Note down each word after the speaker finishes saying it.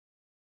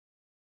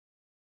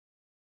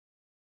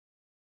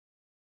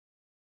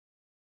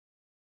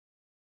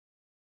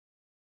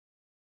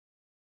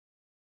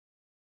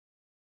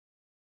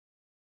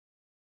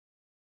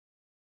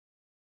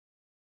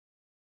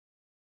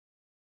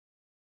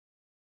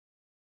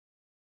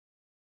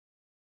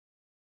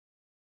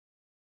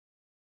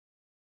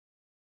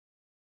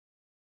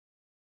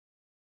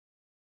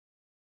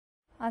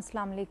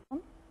अस्सलाम वालेकुम।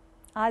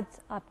 आज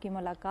आपकी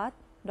मुलाकात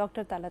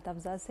डॉक्टर तालत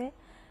अफजा से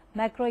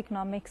मैक्रो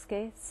इकोनॉमिक्स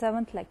के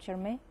 7th लेक्चर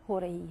में हो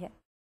रही है।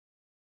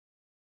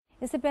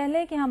 इससे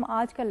पहले कि हम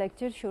आज का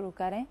लेक्चर शुरू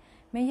करें,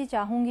 मैं ये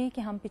चाहूँगी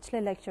कि हम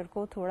पिछले लेक्चर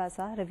को थोड़ा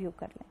सा रिव्यू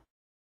कर लें।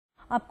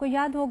 आपको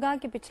याद होगा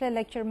कि पिछले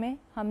लेक्चर में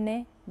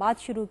हमने बात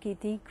शुरू की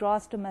थी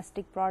ग्रॉस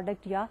डोमेस्टिक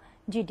प्रोडक्ट या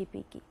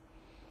जीडीपी की।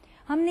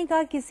 हमने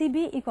कहा किसी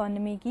भी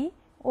इकोनॉमी की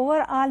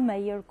ओवरऑल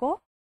मेजर को,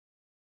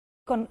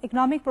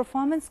 इकोनॉमिक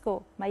परफॉर्मेंस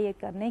को मेजर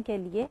करने के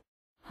लिए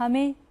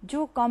हमें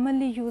जो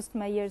कॉमनली यूज्ड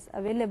मेजर्स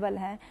अवेलेबल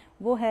हैं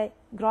वो है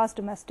ग्रॉस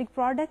डोमेस्टिक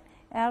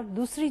प्रोडक्ट और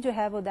दूसरी जो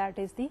है वो दैट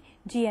इज दी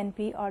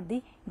जीएनपी और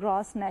दी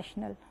ग्रॉस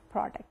नेशनल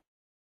प्रोडक्ट।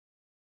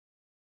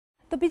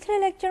 तो पिछले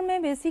लेक्चर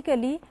में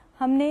बेसिकली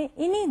हमने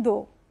इन्हीं दो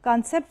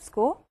कॉन्सेप्ट्स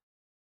को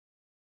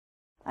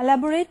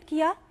एलैबोरेट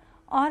किया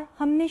और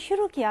हमने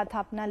शुरू किया था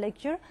अपना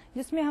लेक्चर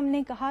जिसमें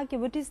हमने कहा कि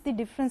what is the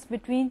difference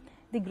between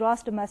the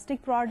gross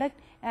domestic product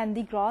and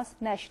the gross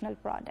national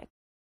product.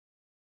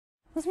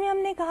 उसमें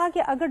हमने कहा कि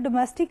अगर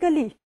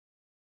domestically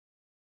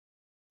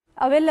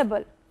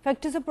available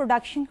factors of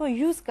production को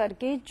यूज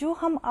करके जो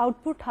हम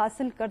आउटपुट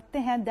हासिल करते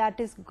हैं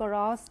that is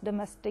gross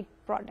domestic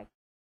product,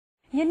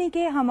 यानी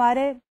कि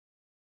हमारे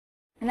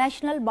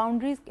नेशनल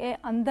बाउंड्रीज के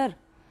अंदर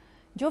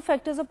जो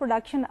फैक्टर्स ऑफ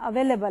प्रोडक्शन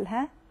अवेलेबल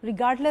हैं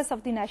रिगार्डलेस ऑफ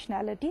द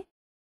नेशनैलिटी,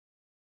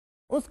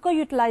 उसको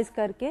यूटिलाइज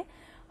करके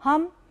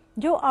हम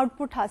जो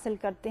आउटपुट हासिल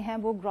करते हैं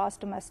वो ग्रॉस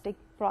डोमेस्टिक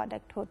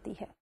प्रोडक्ट होती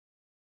है।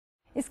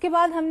 इसके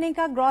बाद हमने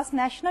कहा ग्रॉस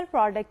नेशनल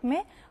प्रोडक्ट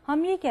में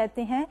हम ये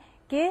कहते हैं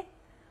कि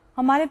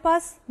हमारे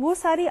पास वो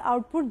सारी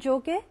आउटपुट जो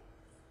कि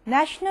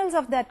नेशनल्स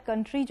ऑफ दैट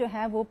कंट्री जो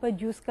है वो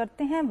प्रोड्यूस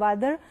करते हैं,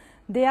 whether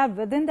they are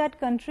with in that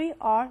country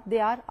और they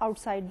are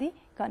outside the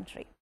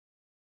country.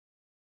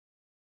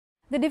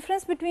 The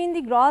difference between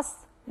the gross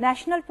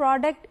national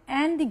product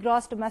and the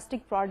gross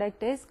domestic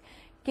product is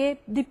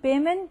the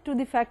payment to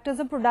the factors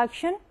of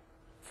production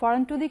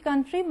foreign to the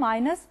country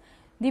minus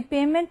the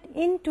payment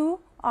into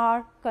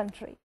our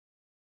country.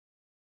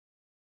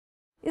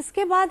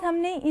 इसके बाद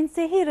हमने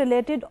इनसे ही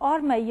related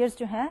और measures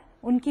जो हैं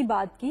उनकी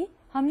बात की।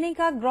 हमने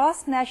कहा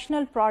ग्रॉस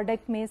नेशनल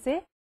प्रोडक्ट में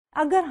से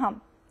अगर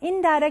हम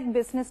इनडायरेक्ट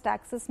बिजनेस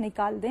टैक्सेस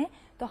निकाल दें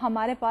तो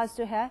हमारे पास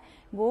जो है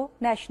वो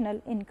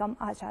नेशनल इनकम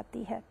आ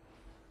जाती है,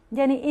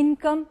 यानी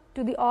income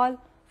to the all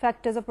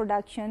factors of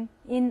production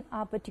in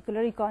a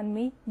particular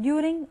economy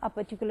during a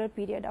particular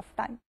period of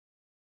time.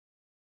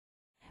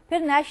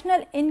 फिर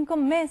नेशनल इनकम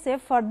में से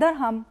फर्दर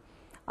हम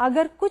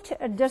अगर कुछ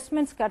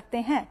एडजस्टमेंट्स करते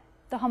हैं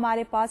तो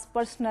हमारे पास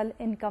पर्सनल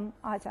इनकम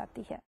आ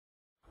जाती है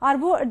और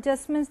वो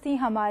एडजस्टमेंट्स थी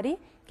हमारी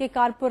कि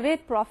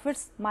कारपोरेट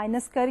प्रॉफिट्स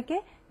माइनस करके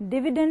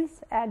डिविडेंड्स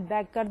ऐड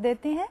बैक कर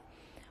देते हैं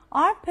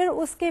और फिर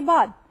उसके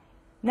बाद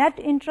नेट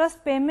इंटरेस्ट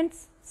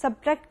पेमेंट्स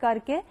सब्ट्रैक्ट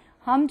करके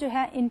हम जो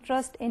है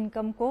इंटरेस्ट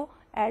इनकम को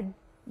ऐड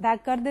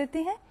बैक कर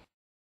देते हैं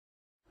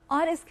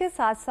और इसके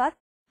साथ साथ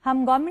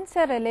हम गवर्नमेंट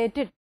से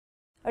रिलेटेड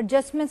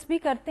एडजस्टमेंट्स भी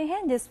करते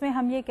हैं जिसमें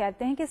हम ये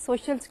कहते हैं कि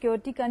सोशल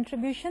सिक्योरिटी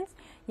कंट्रीब्यूशंस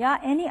या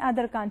any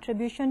other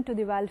contribution to the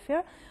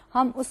welfare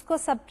हम उसको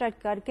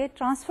सब्ट्रैक्ट करके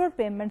ट्रांसफर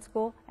पेमेंट्स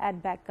को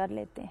ऐड बैक कर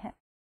लेते हैं।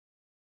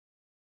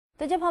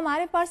 तो जब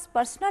हमारे पास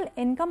पर्सनल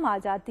इनकम आ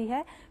जाती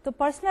है तो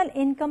पर्सनल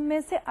इनकम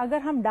में से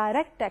अगर हम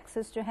डायरेक्ट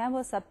टैक्सेस जो हैं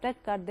वो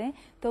सब्ट्रैक्ट कर दें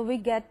तो we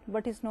get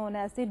what is known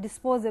as the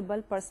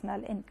disposable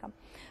personal income.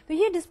 तो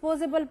ये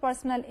डिस्पोजेबल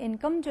पर्सनल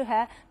इनकम जो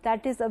है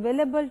that is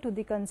available to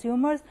the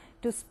consumers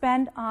to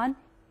spend on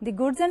the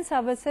goods and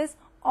services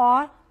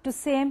और to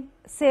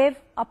save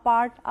a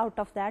part out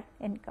of that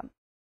income.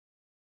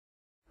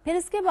 फिर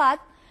इसके बाद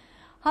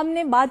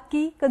हमने बात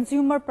की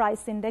कंज्यूमर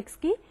प्राइस इंडेक्स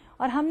की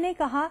और हमने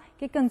कहा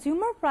कि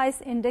consumer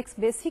price index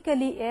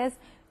basically is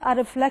a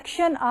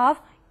reflection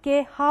of के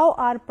how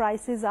our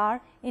prices are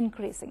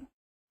increasing.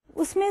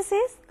 उसमें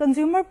से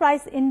कंज्यूमर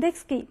प्राइस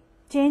इंडेक्स की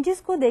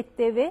चेंजेस को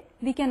देखते हुए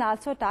we can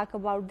also talk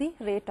about the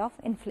rate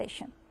of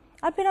inflation.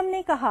 और फिर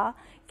हमने कहा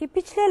कि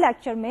पिछले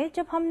लेक्चर में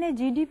जब हमने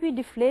जीडीपी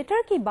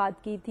डिफ्लेटर की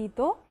बात की थी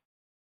तो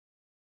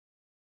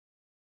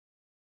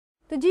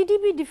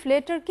जीडीपी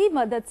डिफ्लेटर की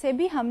मदद से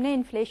भी हमने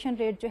इन्फ्लेशन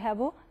रेट जो है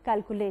वो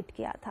कैलकुलेट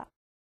किया था।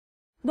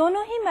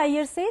 दोनों ही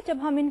मेजर से जब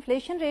हम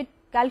इन्फ्लेशन रेट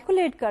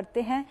कैलकुलेट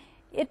करते हैं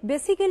it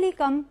basically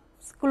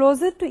comes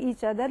closer to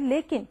each other,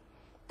 लेकिन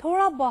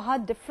थोड़ा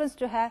बहुत डिफरेंस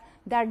जो है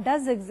that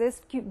does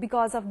exist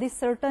because of this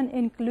certain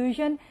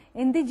inclusion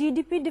in the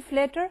GDP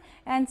deflator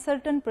and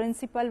certain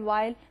principal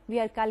while we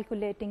are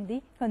calculating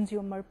the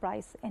consumer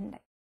price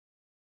index.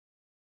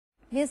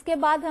 इसके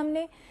बाद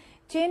हमने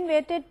chain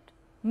weighted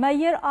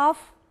measure of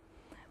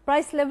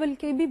price level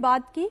की भी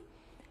बात की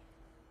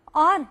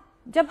और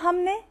जब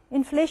हमने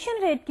इन्फ्लेशन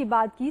रेट की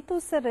बात की तो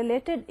उससे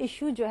रिलेटेड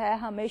इश्यू जो है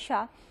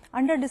हमेशा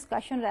अंडर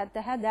डिस्कशन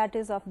रहता है that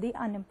is of the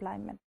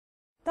unemployment.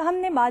 तो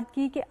हमने बात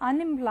की कि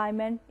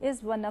unemployment is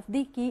one of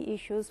the key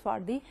issues for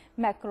the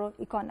macro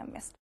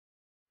economist.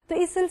 तो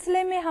इस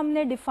सिलसिले में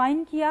हमने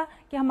डिफाइन किया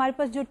कि हमारे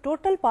पास जो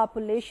टोटल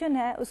पॉपुलेशन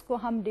है उसको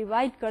हम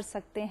डिवाइड कर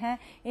सकते हैं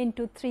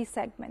इनटू 3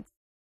 सेगमेंट्स।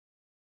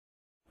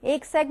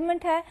 एक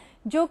सेगमेंट है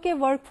जो कि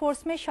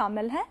वर्कफोर्स में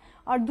शामिल है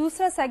और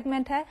दूसरा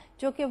सेगमेंट है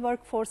जो कि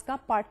वर्कफोर्स का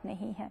पार्ट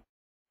नहीं है।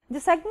 جو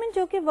سیگمنٹ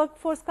جو کہ ورک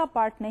فورس کا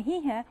پارٹ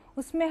نہیں ہے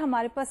اس میں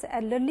ہمارے پاس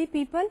elderly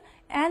people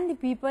and the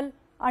people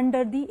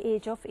under the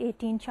age of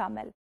 18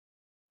 شامل.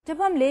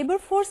 جب ہم لیبر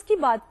فورس کی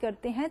بات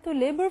کرتے ہیں تو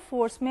لیبر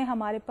فورس میں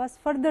ہمارے پاس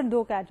فردر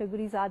 2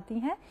 کیٹیگریز آتی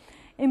ہیں,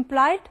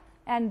 employed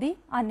and the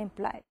in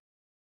employed.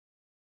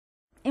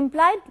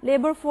 Employed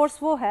labour force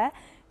وہ ہے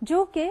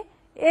جو کہ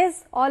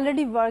is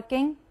already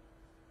working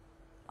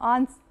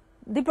on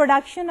the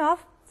production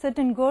of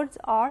certain goods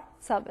or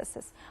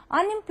services.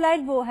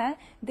 Unemployed وہ ہیں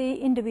the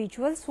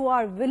individuals who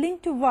are willing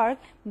to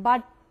work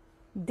but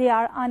they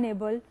are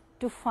unable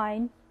to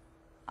find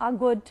a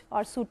good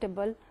or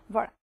suitable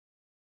work.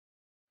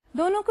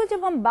 دونوں کو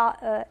جب ہم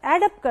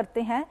ایڈ اپ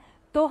کرتے ہیں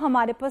تو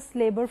ہمارے پاس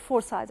لیبر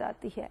فورس آ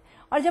جاتی ہے,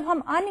 اور جب ہم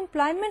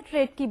انمپلائمنٹ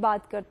ریٹ کی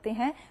بات کرتے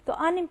ہیں تو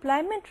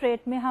انمپلائمنٹ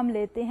ریٹ میں ہم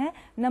لیتے ہیں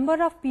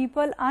number of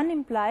people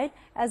unemployed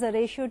as a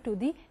ratio to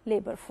the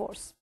labour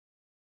force.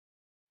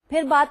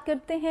 پھر بات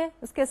کرتے ہیں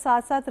اس کے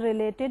ساتھ ساتھ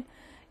ریلیٹڈ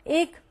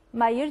ایک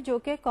میئر جو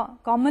کہ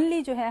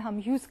کامنلی جو ہے ہم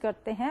یوز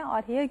کرتے ہیں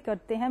اور یہ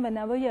کرتے ہیں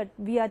whenever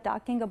we are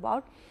talking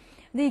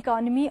about the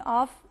economy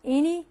of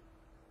any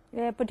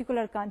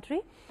particular country,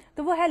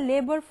 تو وہ ہے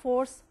لیبر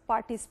فورس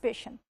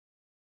پارٹیسپیشن.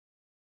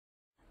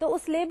 تو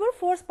اس لیبر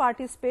فورس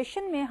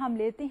پارٹیسپیشن میں ہم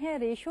لیتے ہیں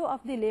ratio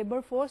of the labour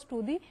force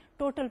to the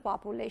total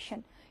population,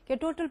 کہ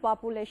ٹوٹل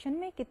پاپولیشن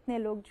میں کتنے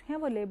لوگ جو ہیں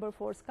وہ لیبر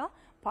فورس کا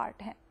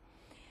پارٹ ہیں.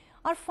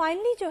 اور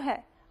فائنلی جو ہے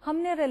ہم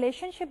نے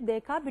ریلیشن شپ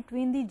دیکھا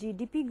between the G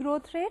D P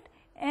growth rate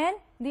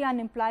and the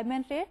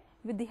unemployment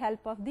rate with the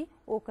help of the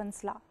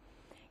اوکنس لا.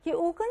 یہ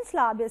اوکنس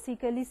لا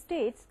بیسیکلی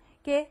اسٹیٹس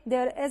کہ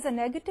دیر از a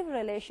negative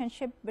relation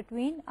ship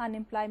between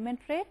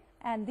unemployment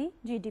rate and the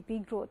G D P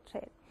growth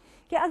rate,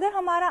 کہ اگر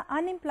ہمارا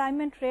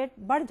unemployment rate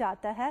بڑھ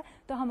جاتا ہے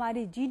تو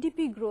ہماری جی ڈی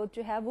پی گروتھ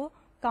جو ہے وہ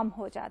کم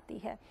ہو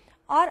جاتی ہے,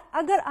 اور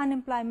اگر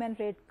انمپلائمنٹ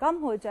ریٹ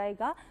کم ہو جائے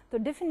گا تو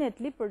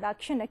ڈیفینیٹلی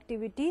پروڈکشن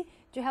ایکٹیویٹی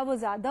جو ہے وہ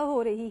زیادہ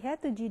ہو رہی ہے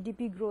تو G D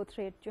P growth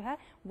rate جو ہے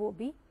وہ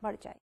بھی بڑھ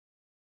جائے.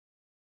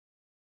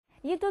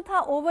 یہ تو تھا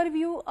over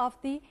view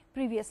of the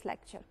previous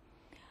lecture.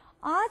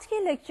 آج کے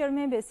لیکچر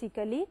میں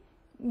basically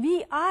we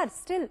are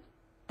still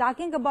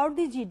talking about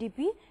the G D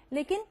P,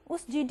 لیکن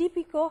اس جی ڈی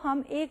پی کو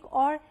ہم ایک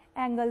اور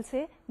اینگل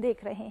سے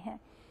دیکھ رہے ہیں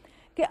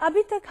کہ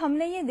ابھی تک ہم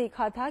نے یہ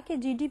دیکھا تھا کہ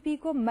جی ڈی پی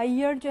کو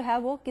میئر جو ہے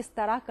وہ کس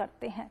طرح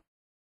کرتے ہیں,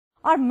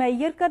 اور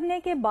میئر کرنے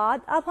کے بعد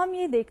اب ہم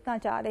یہ دیکھنا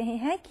چاہ رہے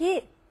ہیں کہ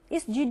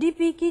اس جی ڈی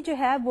پی کی جو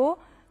ہے وہ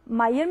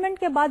میئرمنٹ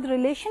کے بعد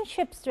ریلیشن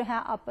شپس جو ہیں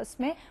آپس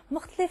میں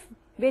مختلف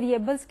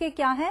ویریبلس کے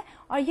کیا ہیں,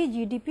 اور یہ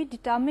جی ڈی پی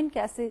ڈٹرمن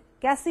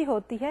کیسی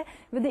ہوتی ہے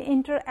with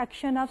inter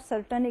action of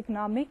certain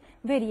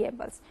economic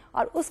variables.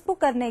 اور اس کو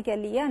کرنے کے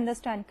لیے,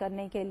 انڈرسٹینڈ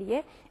کرنے کے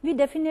لیے we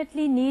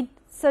definitely need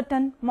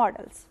certain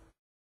models.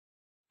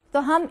 تو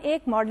ہم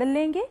ایک ماڈل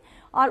لیں گے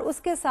اور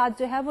اس کے ساتھ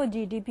جو ہے وہ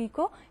جی ڈی پی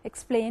کو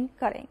ایکسپلین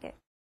کریں گے.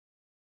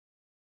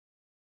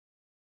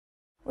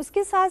 اس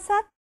کے ساتھ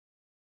ساتھ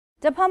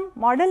جب ہم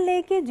ماڈل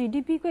لے کے جی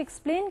ڈی پی کو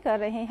ایکسپلین کر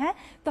رہے ہیں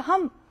تو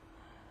ہم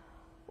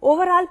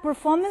over all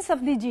performance of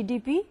the G D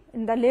P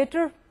in the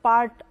letter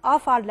part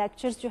of our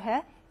lectures جو ہے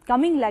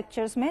کمنگ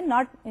لیکچرز میں,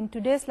 ناٹ ان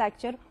ٹوڈیز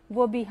لیکچر,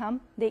 وہ بھی ہم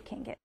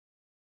دیکھیں گے.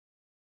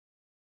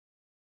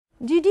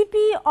 جی ڈی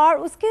پی اور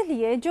اس کے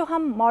لیے جو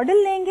ہم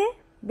ماڈل لیں گے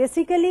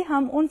بیسیکلی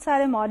ہم ان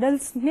سارے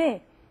ماڈلس میں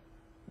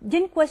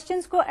جن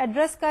کوشچنس کو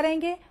ایڈریس کریں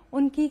گے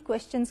ان کی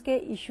کوشچنس کے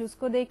ایشوز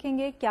کو دیکھیں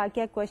گے, کیا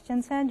کیا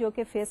کوشچنس ہیں جو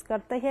کہ فیس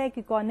کرتے ہیں ایک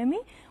economy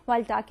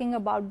while talking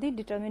about the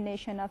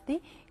determination of the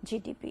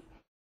GDP.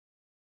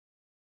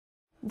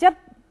 جب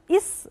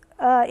اس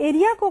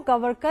ایریا کو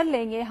کور کر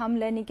لیں گے ہم,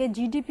 یعنی کہ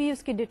جی ڈی پی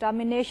اس کی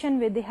determination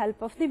with the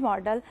help of the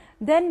model,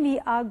 then we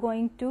are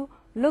going to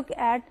look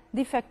at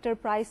the factor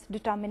price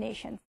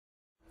determination.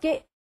 کہ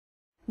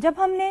جب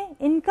ہم نے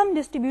انکم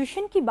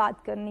ڈسٹریبیوشن کی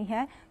بات کرنی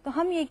ہے تو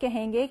ہم یہ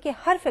کہیں گے کہ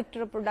ہر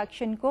فیکٹر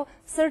پروڈکشن کو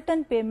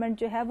سرٹن پیمنٹ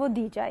جو ہے وہ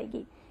دی جائے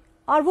گی,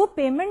 اور وہ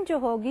پیمنٹ جو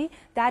ہوگی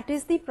that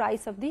is the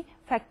price of the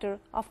factor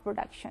of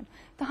production.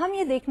 تو ہم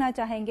یہ دیکھنا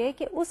چاہیں گے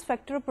کہ اس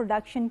فیکٹر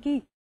پروڈکشن کی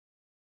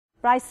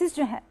پرائسز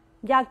جو ہیں,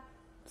 یا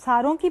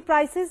ساروں کی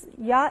پرائسز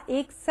یا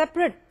ایک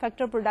سیپریٹ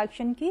فیکٹر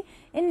پروڈکشن کی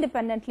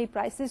انڈیپینڈنٹلی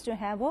پرائسز جو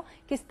ہیں وہ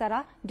کس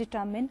طرح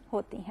ڈٹرمن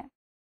ہوتی ہیں.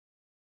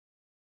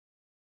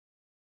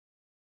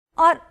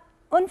 اور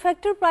ان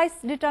فیکٹر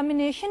پرائس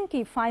ڈٹرمنیشن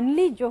کی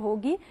فائنلی جو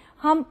ہوگی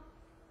ہم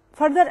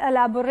فردر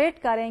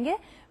ایلیبوریٹ کریں گے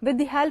with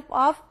the help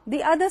of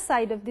the other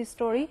side of the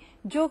story,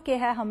 جو کہ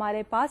ہے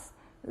ہمارے پاس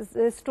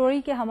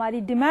اسٹوری کے ہماری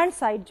ڈیمانڈ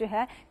سائڈ جو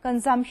ہے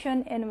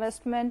consumption,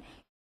 investment,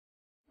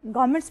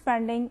 government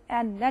spending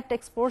and net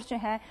exports جو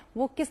ہیں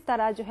وہ کس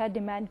طرح جو ہے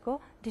ڈیمانڈ کو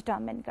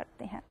ڈٹرمن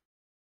کرتے ہیں.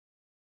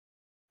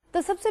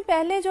 تو سب سے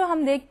پہلے جو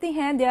ہم دیکھتے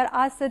ہیں دیر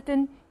آر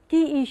سرٹن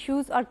کی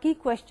ایشوز اور کی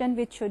question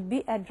which should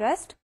be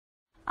addressed.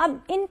 اب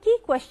ان کی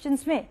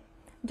کوشچنس میں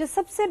جو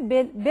سب سے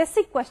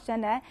بیسک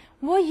کوشچن ہے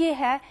وہ یہ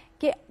ہے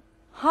کہ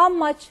ہاؤ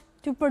مچ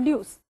ٹو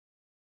پروڈیوس,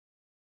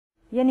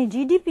 یعنی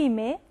جی ڈی پی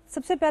میں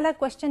سب سے پہلا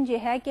کوشچن یہ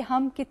ہے کہ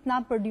ہم کتنا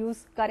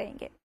پروڈیوس کریں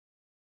گے.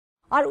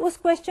 اور اس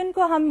کوشچن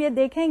کو ہم یہ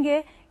دیکھیں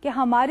گے کہ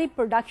ہماری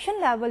پروڈکشن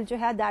لیول جو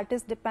ہے that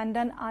is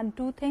dependent on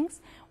two things.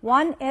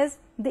 One is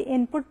the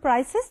in put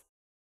prices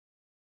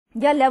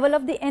یا level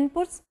of the in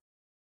پٹس,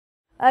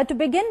 to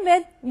begin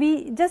with,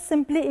 we just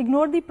simply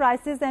ignore the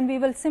prices and we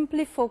will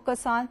simply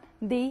focus on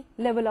the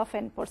level of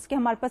inputs कि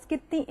हमारे पास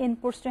कितनी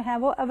inputs जो हैं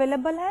वो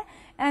available है,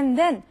 and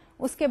then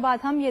उसके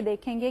बाद हम ये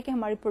देखेंगे कि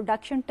हमारी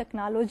प्रोडक्शन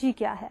टेक्नोलॉजी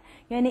क्या है,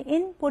 यानी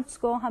इनपुट्स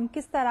को हम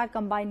किस तरह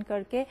कंबाइन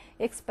करके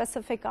एक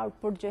स्पेसिफिक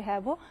आउटपुट जो है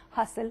वो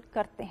हासिल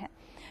करते हैं.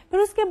 फिर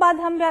उसके बाद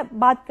हम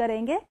बात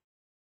करेंगे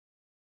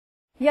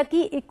या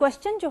कि एक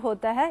क्वेश्चन जो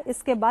होता है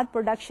इसके बाद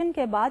प्रोडक्शन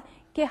के बाद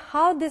कि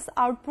how this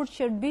output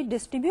should be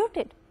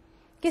distributed,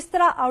 किस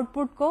तरह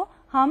आउटपुट को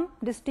हम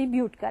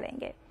डिस्ट्रीब्यूट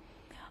करेंगे.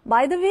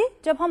 बाय द वे,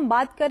 जब हम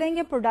बात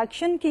करेंगे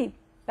प्रोडक्शन की,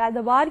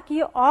 पैदावार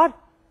की और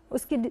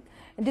उसकी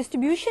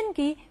डिस्ट्रीब्यूशन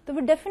की, तो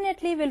we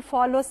definitely will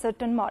follow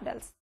certain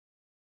models.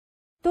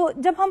 तो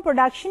जब हम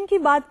प्रोडक्शन की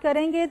बात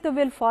करेंगे तो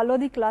will follow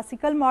the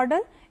classical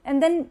model,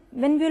 and then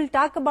when we will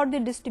talk about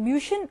the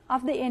distribution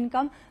of the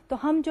income, तो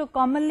हम जो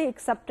कॉमनली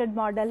एक्सेप्टेड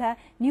मॉडल है,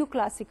 न्यू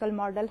क्लासिकल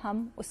मॉडल,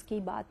 हम उसकी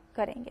बात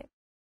करेंगे.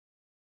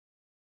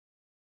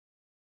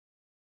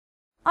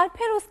 और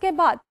फिर उसके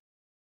बाद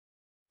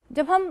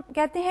जब हम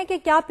कहते हैं कि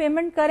क्या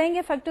पेमेंट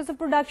करेंगे फैक्टर्स ऑफ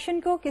प्रोडक्शन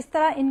को, किस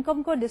तरह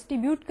इनकम को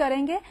डिस्ट्रीब्यूट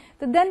करेंगे,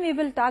 तो then we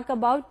will talk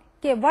about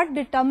कि what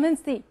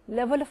determines the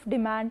level of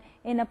demand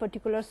in a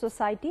particular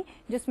society,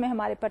 जिसमें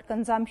हमारे पर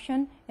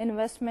consumption,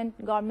 investment,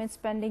 government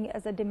spending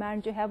as a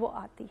demand जो है वो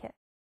आती है.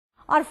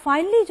 और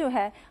फाइनली जो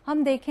है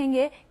हम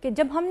देखेंगे कि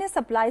जब हमने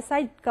सप्लाई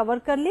साइड कवर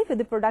कर ली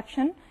with the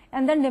production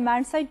and then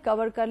demand side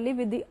cover कर ली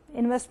with the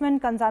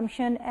investment,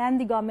 consumption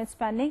and the government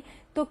spending,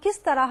 तो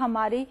किस तरह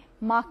हमारी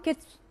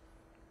मार्केट्स,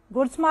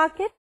 गुड्स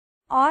मार्केट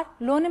और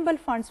लोनेबल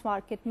फंड्स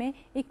मार्केट में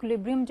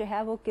इक्विलिब्रियम जो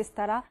है वो किस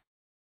तरह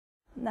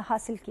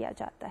हासिल किया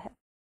जाता है.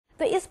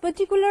 तो इस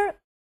पर्टिकुलर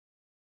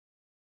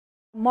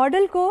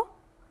मॉडल को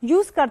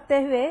यूज करते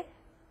हुए,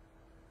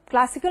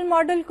 क्लासिकल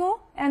मॉडल को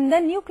and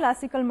then new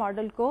classical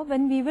model को,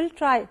 when we will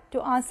try to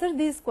answer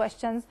these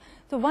questions,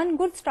 तो one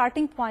good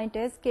starting point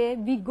is के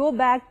we go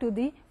back to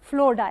the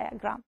flow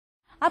diagram.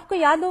 आपको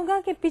याद होगा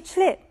कि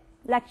पिछले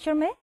लेक्चर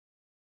में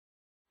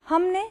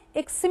हमने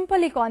एक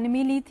सिंपल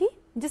इकोनॉमी ली थी,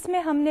 जिसमें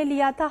हमने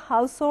लिया था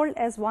house hold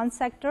as one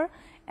sector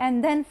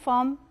and then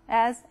firm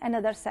as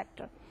another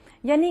sector,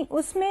 यानी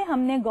उसमें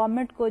हमने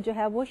गवर्नमेंट को जो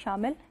है वो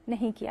शामिल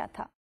नहीं किया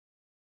था.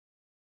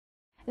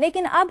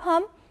 लेकिन अब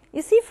हम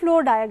इसी फ्लो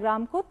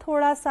डायग्राम को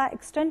थोड़ा सा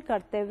एक्सटेंड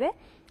करते हुए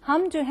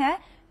हम जो है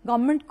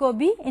गवर्नमेंट को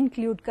भी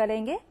इंक्लूड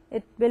करेंगे.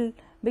 It will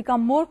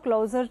become more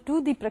closer to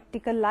the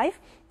practical life.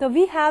 तो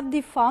we have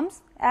the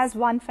firms as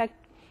one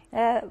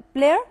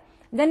player,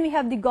 then we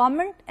have the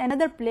government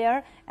another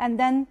player, and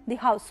then the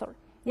house hold,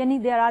 यानी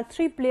देयर आर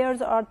 3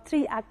 प्लेयर्स और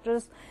 3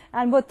 actors,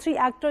 and वो 3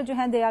 actor जो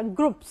हैं they are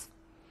groups.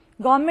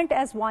 Government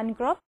as one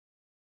group,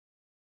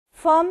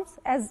 firms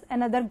as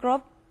another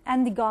group,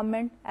 and the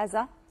government as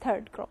a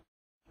third group.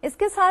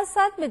 इसके साथ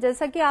साथ में,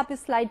 जैसा कि आप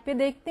इस स्लाइड पे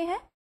देखते हैं,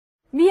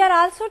 we are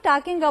also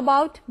talking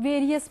about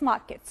various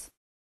markets.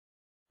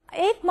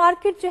 एक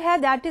मार्केट जो है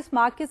that is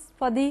markets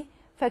for the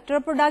factor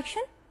of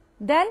production,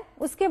 then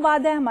उसके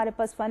बाद है हमारे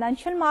पास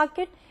financial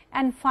market,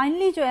 and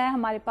finally जो है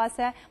हमारे पास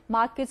है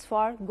markets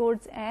for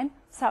goods and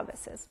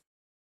services.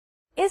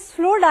 इस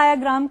फ्लो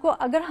डायग्राम को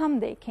अगर हम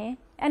देखें,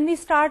 and we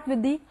start with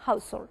the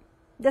house hold,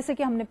 जैसे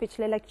कि हमने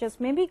पिछले लेक्चर्स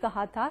में भी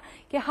कहा था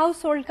कि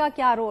हाउस होल्ड का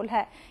क्या रोल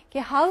है, कि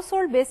हाउस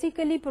होल्ड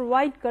बेसिकली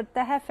प्रोवाइड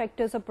करता है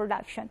फैक्टर्स ऑफ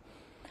प्रोडक्शन.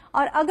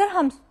 और अगर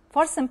हम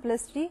फॉर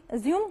सिंपलिसिटी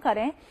अज्यूम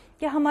करें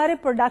कि हमारे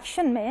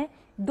प्रोडक्शन में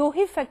 2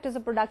 ही फैक्टर्स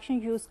ऑफ प्रोडक्शन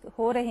यूज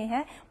हो रहे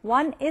हैं,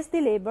 one is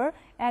the labour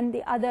and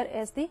the other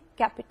is the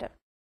capital.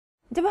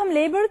 जब हम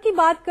लेबर की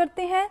बात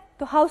करते हैं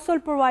तो house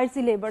hold provides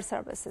the labour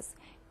services.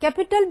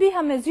 Capital भी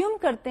हम एज्यूम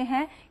करते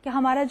हैं कि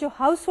हमारा जो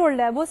हाउस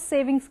होल्ड है वो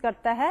सेविंग्स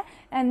करता है,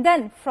 एंड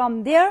देन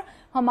फ्रॉम देयर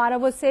हमारा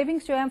वो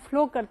सेविंग्स जो है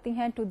फ्लो करती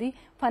हैं टू दी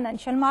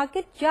फाइनेंशियल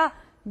मार्केट, या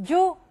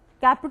जो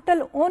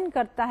कैपिटल ओन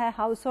करता है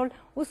हाउस होल्ड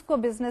उसको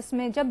बिजनेस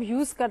में जब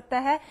यूज करता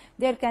है.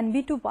 देयर कैन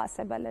बी 2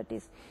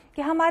 पॉसिबिलिटीज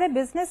कि हमारे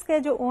बिजनेस के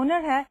जो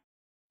ओनर है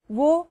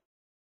वो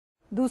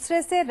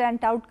दूसरे से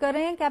रेंट आउट कर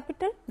रहे हैं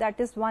capital,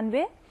 that is one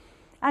way,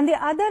 and the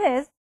other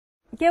is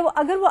कि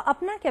अगर वो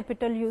अपना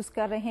कैपिटल यूज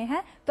कर रहे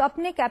हैं तो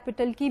अपने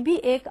कैपिटल की भी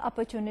एक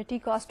अपॉर्चुनिटी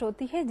कॉस्ट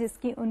होती है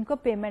जिसकी उनको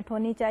पेमेंट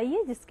होनी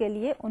चाहिए, जिसके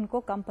लिए उनको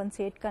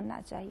कंपनसेट करना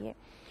चाहिए.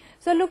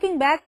 So looking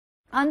back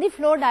on the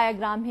flow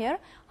diagram here,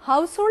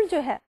 house hold जो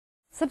है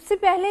सबसे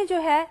पहले जो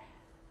है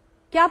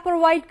क्या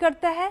प्रोवाइड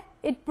करता है,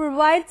 it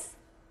provides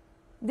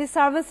the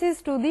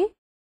services to the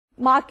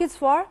markets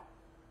for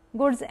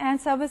goods and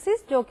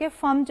services, जो कि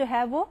फर्म जो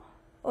है वो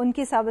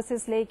उनकी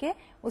सर्विसेज लेके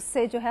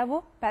उससे जो है वो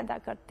पैदा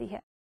करती है.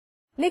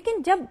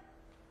 लेकिन जब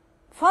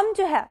फर्म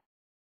जो है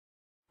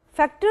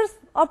फैक्टर्स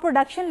ऑफ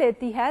प्रोडक्शन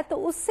लेती है तो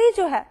उससे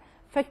जो है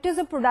फैक्टर्स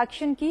ऑफ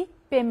प्रोडक्शन की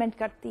पेमेंट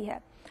करती है.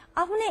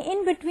 हमने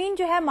इन बिटवीन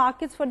जो है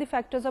markets for the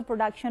factors of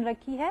production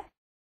रखी है.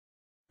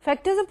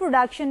 फैक्टर्स ऑफ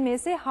प्रोडक्शन में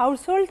से,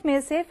 हाउस होल्ड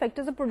में से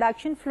फैक्टर्स ऑफ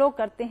प्रोडक्शन फ्लो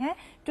करते हैं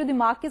to the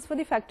markets for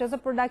the factors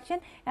of production,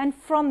 and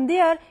from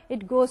there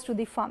it goes to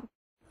the firm.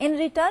 In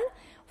return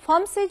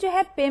firm से जो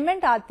है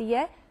पेमेंट आती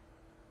है,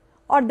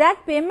 और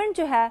दैट पेमेंट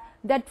जो है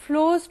that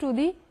flows to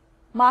the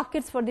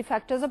markets for the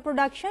factors of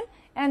production,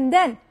 and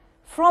then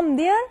From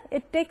there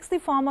it takes the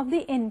form of the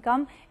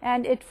income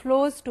and it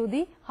flows to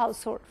the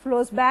household,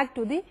 flows back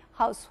to the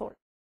household.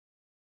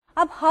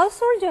 अब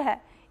household जो है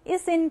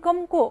इस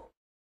income को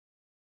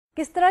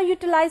किस तरह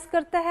utilise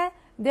करता है?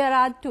 There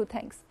are two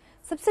things.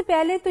 सबसे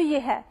पहले तो ये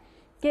है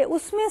कि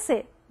उसमें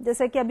से,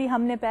 जैसे कि अभी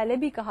हमने पहले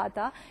भी कहा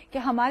था कि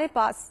हमारे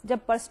पास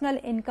जब पर्सनल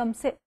इनकम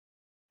से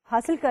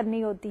हासिल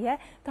करनी होती है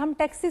तो हम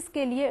टैक्सेस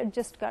के लिए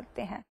एडजस्ट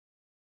करते हैं.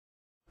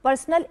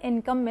 पर्सनल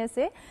इनकम में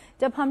से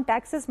जब हम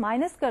टैक्सेस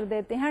माइनस कर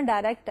देते हैं,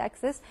 डायरेक्ट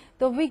टैक्सेस,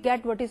 तो we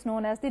get what is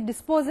known as the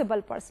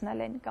disposable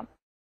personal income.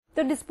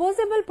 तो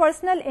डिस्पोजेबल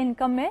पर्सनल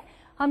इनकम में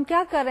हम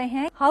क्या कर रहे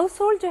हैं? हाउस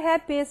होल्ड जो है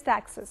page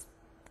taxes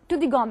to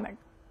the government.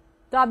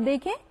 तो आप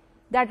देखें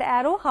that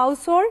arrow,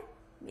 house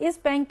hold is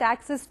paying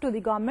taxes to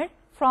the government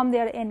from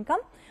there income.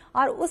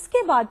 और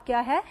उसके बाद क्या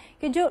है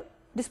कि जो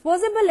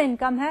डिस्पोजेबल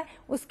इनकम है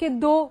उसके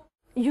दो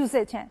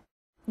यूजेज हैं.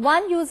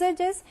 वन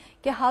यूजेज इज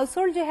कि हाउस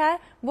होल्ड जो है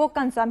वो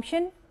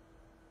कंजम्पशन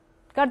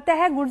करता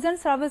है गुड्स एंड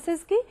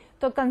सर्विसेज की,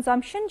 तो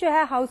कंजम्पशन जो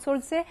है हाउस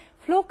होल्ड से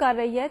फ्लो कर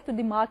रही है to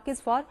the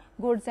markets for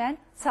goods and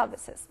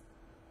services.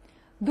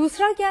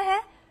 दूसरा क्या है?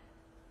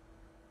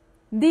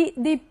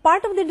 The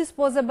part of the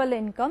disposable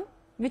income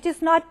which is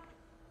not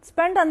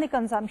spend on the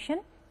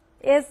consumption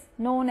is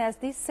known as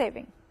the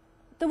saving.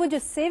 तो वो जो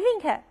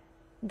सेविंग है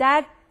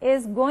that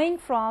is going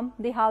from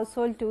the house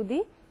hold to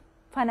the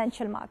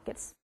financial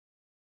markets.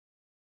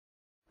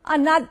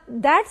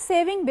 That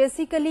saving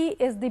basically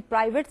is the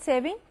private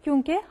saving,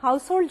 क्योंकि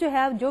house hold जो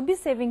है जो भी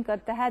saving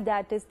करता है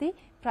that is the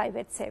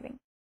private saving.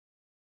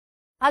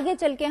 आगे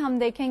चल के हम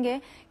देखेंगे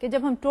कि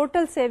जब हम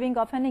total saving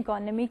of an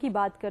economy की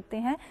बात करते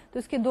हैं तो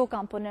उसके दो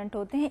कंपोनेंट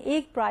होते हैं.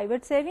 एक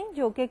प्राइवेट सेविंग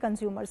जो कि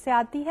कंज्यूमर से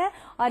आती है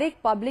और एक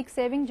पब्लिक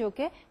सेविंग जो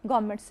कि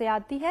गवर्नमेंट से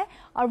आती है.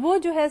 और वो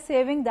जो है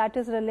saving that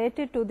is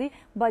related to the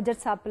budget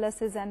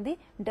surpluses and the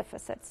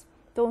deficits.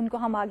 तो उनको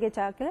हम आगे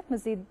जाकर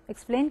मजीद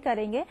एक्सप्लेन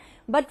करेंगे.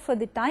 But for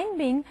the time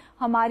being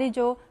हमारी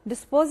जो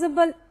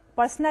डिस्पोजेबल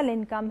पर्सनल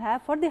इनकम है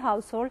फॉर द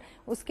हाउस होल्ड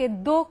उसके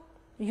दो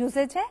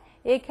यूजेज है.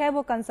 एक है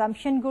वो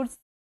कंजम्पशन गुड्स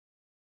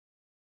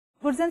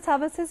एंड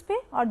सर्विसेज पे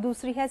और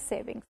दूसरी है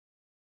सेविंग्स.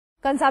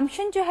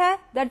 कंजम्पशन जो है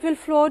that will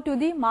flow to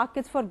the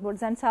markets for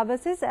goods and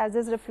services as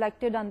is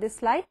reflected on this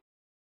slide.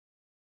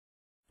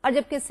 और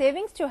जबकि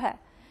सेविंग्स जो है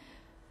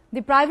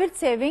the private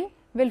saving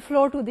will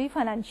flow to the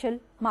financial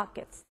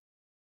markets.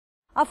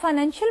 अब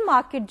फाइनेंशियल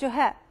मार्केट जो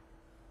है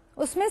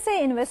उसमें से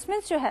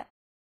इन्वेस्टमेंट्स जो है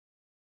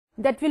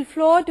that will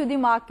flow to the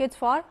markets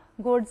for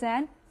goods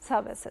and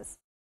services.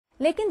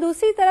 लेकिन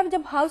दूसरी तरफ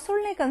जब हाउस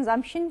होल्ड ने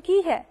कंजम्पशन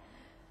की है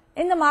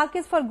in the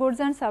markets for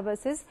goods and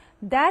services,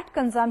 that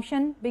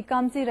consumption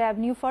becomes the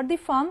revenue for the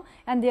firm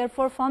and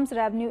therefore firm's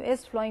revenue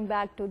is flowing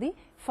back to the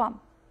firm.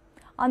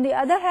 On the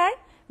other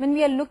hand, when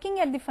we are looking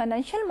at the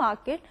financial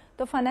market,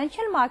 तो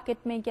financial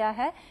market में क्या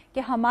है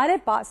कि हमारे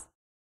पास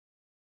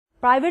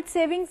private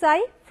savings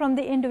I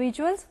from the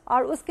individuals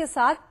और उसके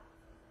साथ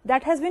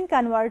that has been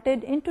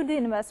converted into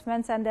the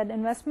investments and that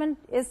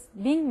investment is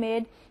being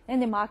made in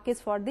the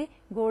markets for the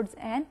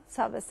goods and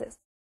services.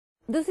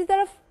 दूसरी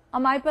तरफ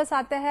हमारे पास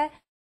आता है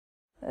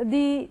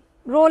the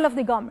role of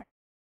the government.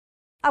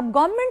 अब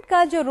government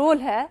का जो रोल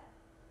है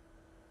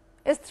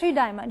is three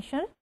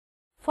dimensional.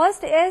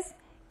 First is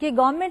कि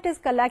government is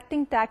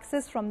collecting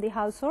taxes from the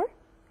household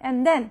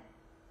and then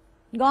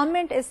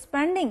government is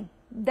spending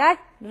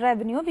that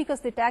revenue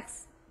because the tax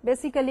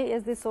basically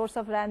is the source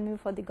of revenue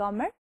for the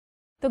government.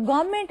 So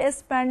government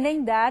is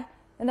spending that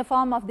in the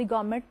form of the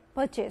government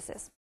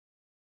purchases.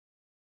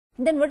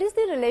 Then what is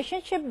the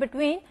relationship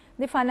between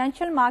the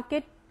financial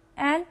market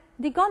and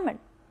the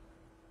government?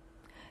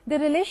 The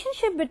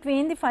relationship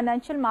between the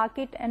financial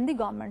market and the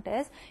government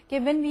is कि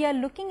when we are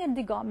looking at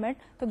the government,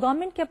 तो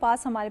government के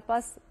पास हमारे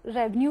पास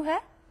revenue है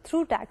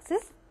through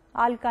taxes,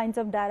 all kinds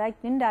of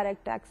direct,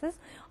 indirect taxes,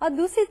 और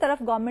दूसरी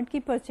तरफ government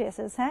की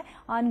purchases हैं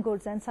on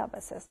goods and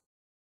services.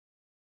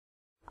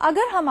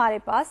 अगर हमारे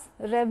पास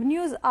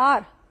revenues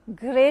are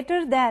greater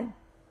than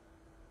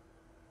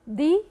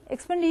the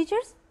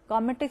expenditures,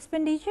 government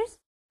expenditures,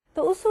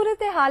 तो उस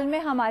सूरत हाल में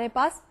हमारे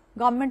पास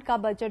government का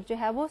बजट जो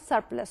है वो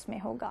surplus में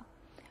होगा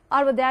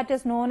और that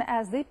is known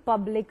as the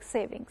public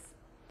savings.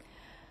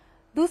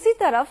 दूसरी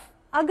तरफ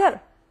अगर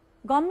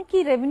गवर्नमेंट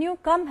की रेवेन्यू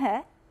कम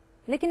है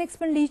लेकिन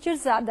एक्सपेंडिचर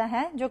ज्यादा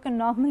है, जो कि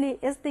नॉर्मली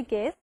इज द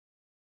केस,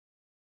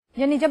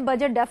 यानी जब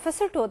बजट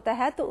डेफिसिट होता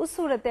है तो उस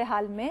सूरत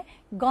हाल में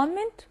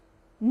government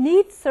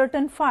need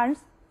certain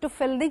funds to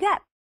fill the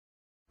gap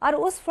और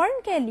उस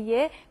फंड के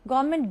लिए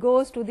government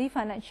goes to the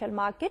financial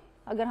market.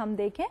 अगर हम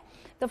देखें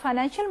तो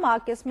फाइनेंशियल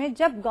मार्केट्स में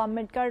जब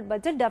गवर्नमेंट का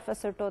बजट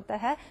डेफिसिट होता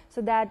है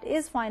so that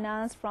is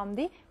finance from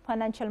the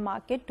financial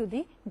market to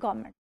the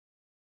government.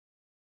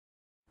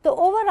 तो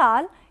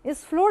ओवरऑल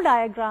इस फ्लो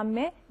डायग्राम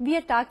में we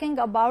are talking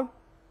about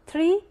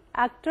three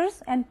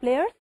actors and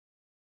players.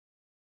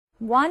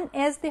 One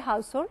is the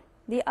house hold,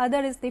 the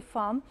other is the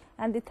firm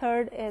and the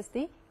third is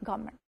the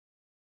government.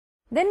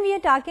 Then we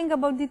are talking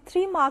about the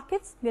three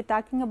markets. We are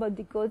talking about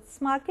the goods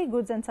market,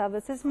 goods and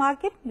services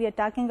market. We are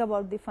talking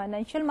about the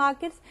financial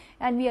markets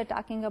and we are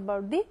talking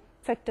about the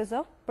factors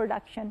of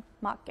production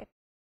market.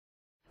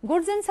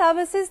 goods and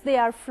services, they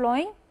are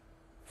flowing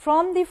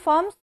from the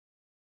firms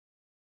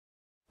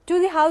to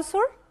the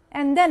household,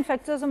 and then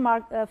factors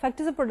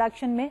of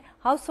production में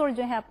household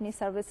जो है अपनी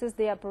services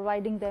they are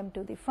providing them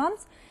to the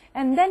firms,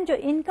 and then जो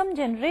income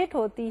generate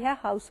होती है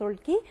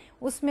household की,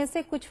 उसमें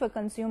से कुछ वो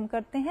consume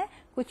करते हैं,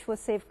 कुछ वो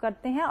save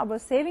करते हैं, और वो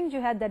saving जो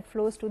है that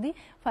flows to the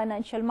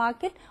financial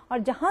market, और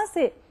जहाँ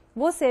से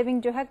वो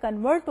saving जो है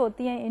convert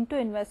होती है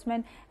into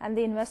investment, and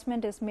the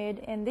investment is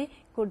made in the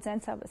goods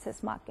and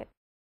services market.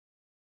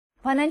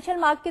 Financial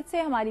market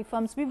से हमारी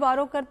फर्म्स भी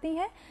बोरो करती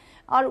हैं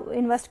और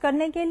इन्वेस्ट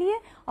करने के लिए,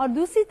 और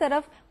दूसरी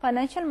तरफ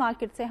फाइनेंशियल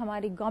मार्केट से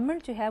हमारी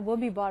गवर्नमेंट जो है वो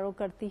भी बोरो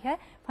करती है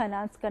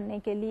फाइनेंस करने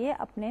के लिए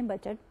अपने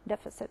बजट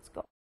डेफिसिट्स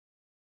को.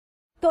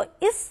 तो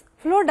इस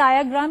फ्लो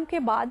डायग्राम के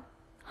बाद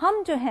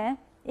हम जो है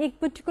एक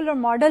पर्टिकुलर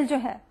मॉडल जो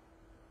है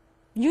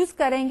यूज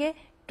करेंगे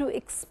टू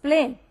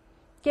एक्सप्लेन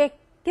कि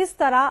किस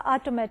तरह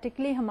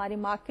ऑटोमेटिकली हमारी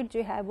मार्केट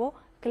जो है वो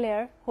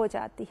क्लियर हो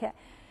जाती है.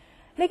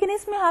 लेकिन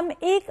इसमें हम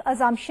एक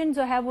अजम्पशन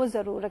जो है वो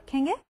जरूर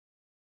रखेंगे.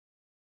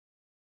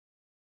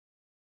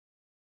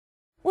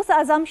 उस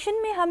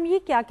अजम्पशन में हम ये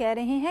क्या कह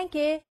रहे हैं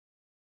कि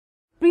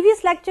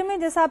प्रीवियस लेक्चर में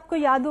जैसा आपको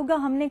याद होगा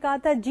हमने कहा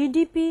था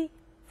GDP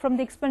from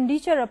the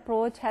expenditure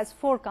approach has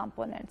 4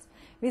 components.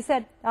 We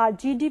said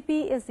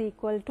GDP is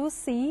equal to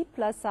C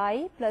plus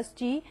I plus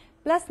ji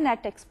plus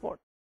net export.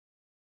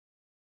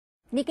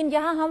 लेकिन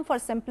यहां हम फॉर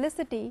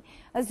सिंप्लिसिटी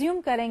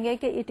अज्यूम करेंगे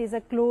कि it is a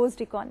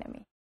closed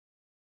economy.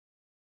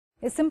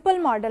 इस सिंपल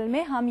मॉडल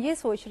में हम ये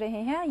सोच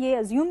रहे हैं, ये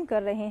अज्यूम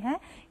कर रहे हैं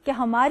कि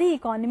हमारी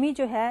इकोनॉमी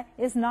जो है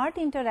is not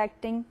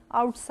interacting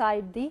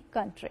outside the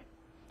country.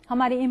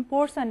 हमारे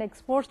इंपोर्ट्स एंड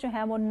एक्सपोर्ट्स जो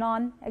हैं वो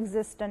नॉन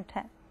एग्जिस्टेंट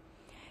हैं.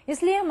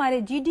 इसलिए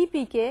हमारे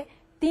जीडीपी के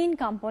 3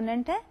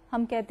 कंपोनेंट हैं.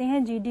 हम कहते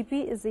हैं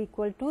GDP is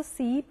equal to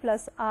C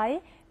plus I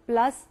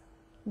plus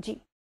जी.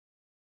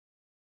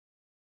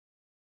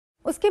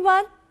 उसके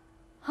बाद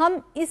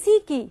हम इसी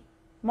की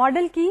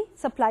मॉडल की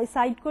सप्लाई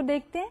साइड को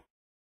देखते हैं,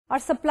 और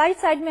सप्लाई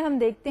साइड में हम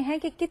देखते हैं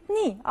कि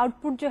कितनी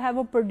आउटपुट जो है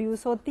वो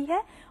प्रोड्यूस होती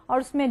है, और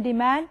उसमें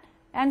डिमांड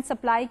एंड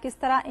सप्लाई किस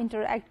तरह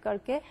इंटरएक्ट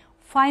करके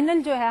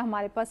फाइनल जो है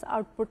हमारे पास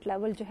आउटपुट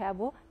लेवल जो है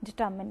वो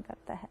डिटरमिन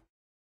करता है.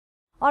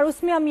 और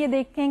उसमें हम ये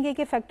देखेंगे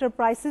कि फैक्टर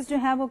प्राइसेस जो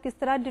है वो किस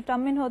तरह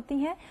डिटरमिन होती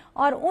हैं,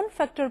 और उन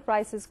फैक्टर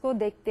प्राइसेस को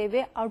देखते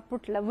हुए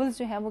आउटपुट लेवल्स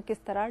जो है वो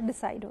किस तरह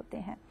डिसाइड होते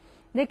हैं.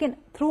 लेकिन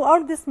through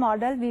out this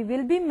model we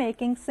will be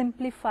making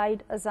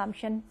simplified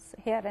assumptions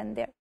here and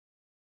there.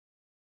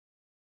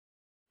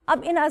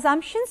 अब इन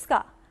अजम्पशंस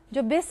का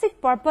जो बेसिक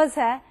पर्पस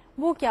है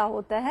वो क्या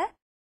होता है?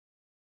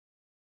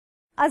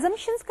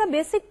 अजम्पशंस का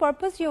बेसिक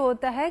पर्पस ये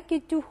होता है कि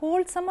to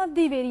hold some of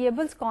the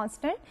variables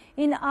constant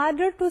in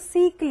order to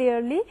see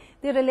clearly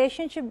the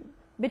relationship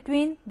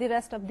between the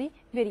rest of the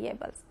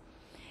variables.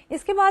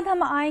 इसके बाद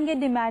हम आएंगे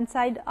demand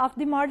side of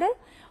the model,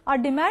 और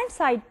डिमांड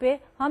साइड पे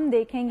हम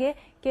देखेंगे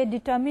कि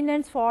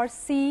determinants for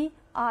C,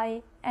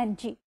 I and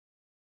जी.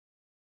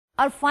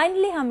 और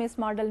फाइनली हम इस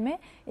मॉडल में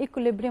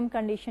इक्विलिब्रियम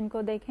कंडीशन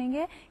को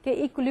देखेंगे कि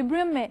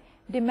इक्विलिब्रियम में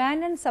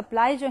डिमांड एंड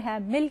सप्लाई जो है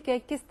मिलके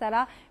किस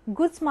तरह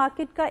गुड्स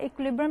मार्केट का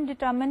इक्विलिब्रियम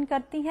डिटरमिन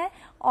करती हैं,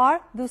 और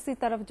दूसरी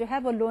तरफ जो है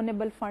वो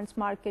लोनेबल फंड्स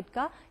मार्केट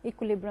का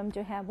इक्विलिब्रियम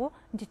जो है वो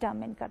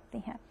डिटरमिन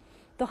करती हैं.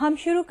 तो हम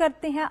शुरू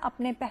करते हैं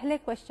अपने पहले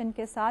क्वेश्चन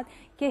के साथ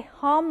कि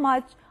how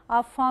much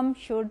a firm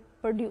should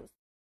produce.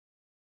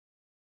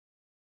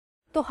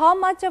 तो how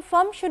much a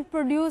firm should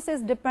produce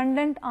is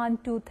dependent on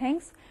 2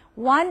 things.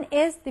 One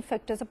is the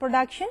factors of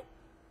production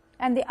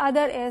and the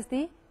other is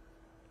the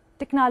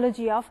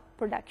technology of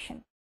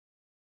production.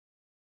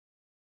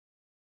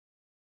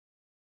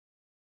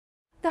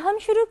 तो हम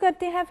शुरू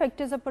करते हैं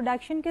factors of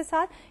production के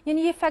साथ.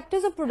 यानी ये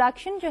फैक्टर्स ऑफ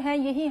प्रोडक्शन जो है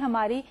यही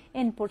हमारी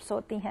इनपुट्स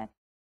होती हैं.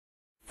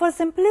 फॉर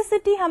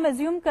सिंप्लिसिटी हम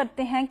अज्यूम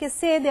करते हैं कि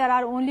से there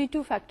are only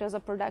 2 factors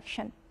of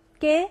production.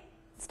 K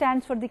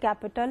stands for the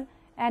capital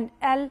and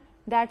L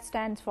that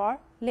stands for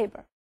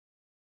labor.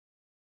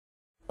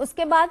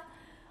 उसके बाद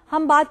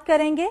हम बात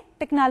करेंगे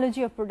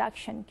टेक्नोलॉजी ऑफ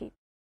प्रोडक्शन की.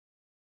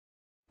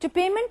 जो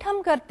पेमेंट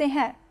हम करते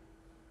हैं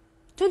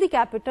to the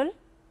capital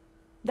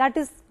that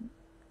is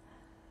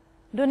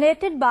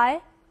donated by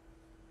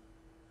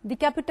the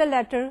capital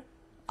letter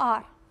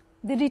are,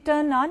 the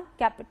return on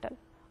capital.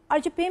 और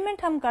जो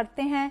पेमेंट हम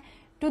करते हैं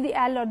टू द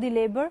एल और the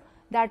labour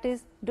that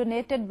is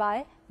donated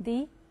by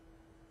the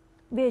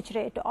wage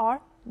rate और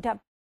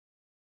डब्ल्यू.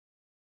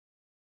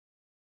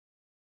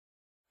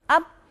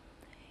 अब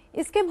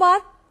इसके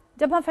बाद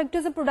जब हम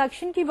फैक्टर्स ऑफ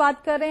प्रोडक्शन की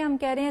बात कर रहे हैं, हम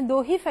कह रहे हैं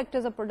 2 ही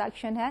फैक्टर्स ऑफ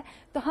प्रोडक्शन है,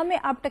 तो हमें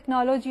अब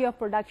टेक्नोलॉजी ऑफ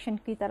प्रोडक्शन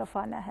की तरफ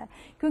आना है,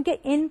 क्योंकि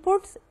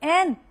inputs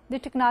and the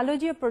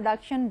technology of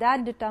production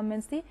that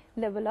determines the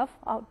level of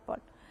output.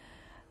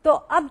 तो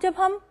अब जब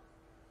हम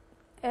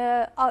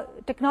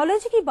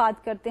टेक्नोलॉजी की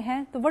बात करते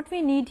हैं तो what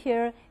we need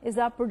here is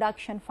a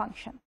production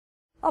function.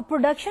 और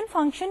प्रोडक्शन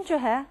फंक्शन जो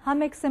है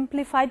हम एक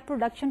सिंप्लीफाइड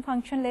प्रोडक्शन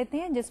फंक्शन लेते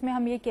हैं जिसमें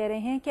हम ये कह रहे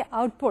हैं कि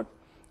output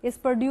is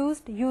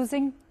produced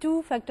using 2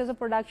 factors of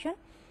production.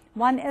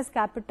 One is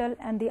capital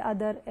and the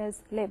other is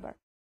labor.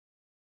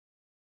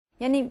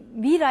 Yani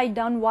we write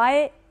down y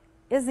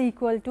is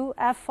equal to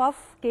f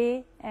of k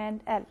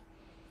and l.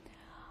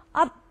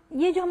 अब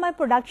ये जो हमारा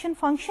प्रोडक्शन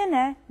फंक्शन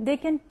है, they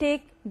can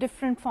take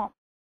different form.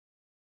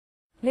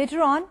 Later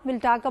on will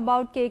talk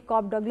about कि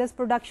corp Douglas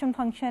production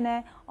function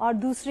है और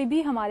दूसरी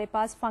भी हमारे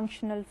पास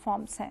फंक्शनल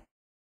फॉर्म्स हैं.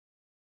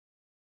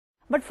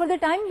 But for the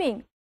time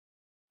being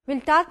will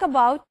talk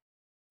about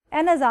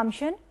an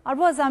assumption, और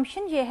वो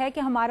अजम्पशन ये है कि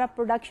हमारा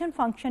प्रोडक्शन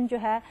फंक्शन जो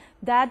है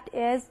that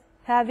is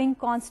having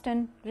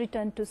constant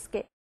return to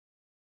scale.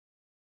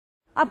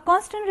 अब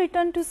कांस्टेंट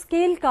रिटर्न टू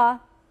स्केल का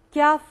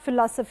क्या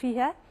फिलॉसफी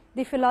है?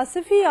 The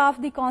philosophy of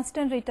the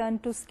constant return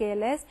to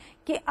scale is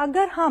कि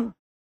अगर हम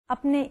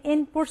अपने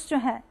इनपुट्स जो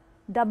हैं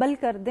डबल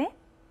कर दें,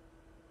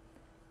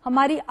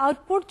 हमारी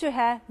आउटपुट जो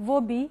है वो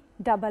भी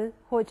डबल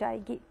हो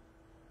जाएगी.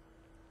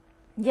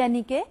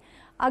 यानी कि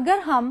अगर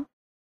हम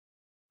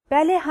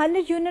पहले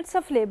 100 यूनिट्स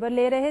ऑफ लेबर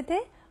ले रहे थे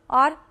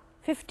और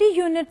 50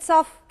 यूनिट्स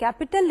ऑफ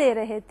कैपिटल ले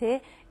रहे थे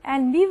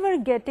and we were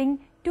getting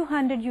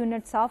 200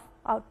 units of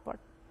output.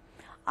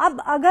 अब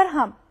अगर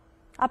हम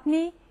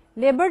अपनी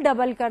लेबर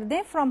डबल कर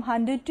दें फ्रॉम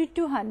 100 टू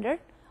 200,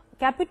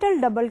 कैपिटल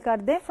डबल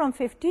कर दें फ्रॉम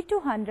 50 टू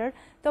 100,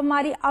 तो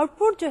हमारी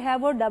आउटपुट जो है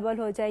वो डबल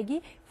हो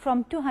जाएगी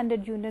फ्रॉम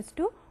 200 यूनिट्स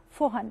टू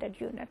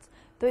 400 यूनिट्स.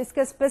 तो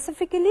इसके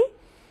स्पेसिफिकली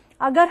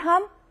अगर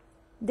हम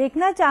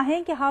देखना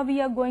चाहें कि how we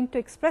are going to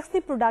express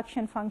the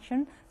production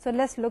function, so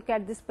let's look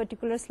at this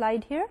particular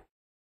slide here.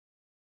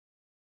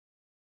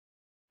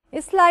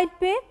 इस स्लाइड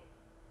पे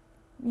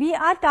we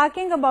are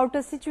talking about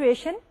a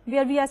situation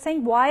where we are saying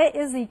y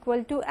is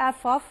equal to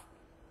f of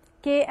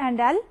k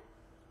and l,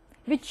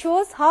 which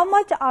shows how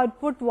much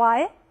output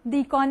y the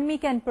economy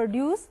can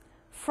produce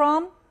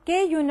from k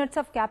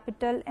units of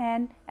capital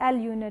and l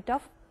unit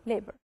of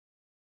labor.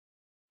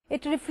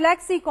 It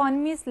reflects the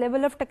economy's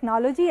level of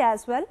technology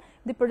as well.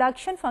 The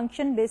production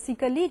function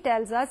basically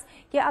tells us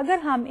कि अगर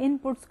हम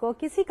inputs को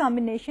किसी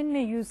combination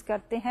में use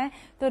करते हैं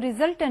तो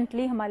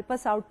resultantly हमारे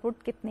पास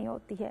output कितनी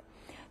होती है.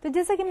 तो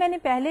जैसा कि मैंने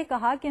पहले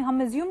कहा कि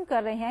हम assume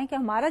कर रहे हैं कि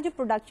हमारा जो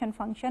production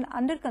function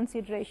under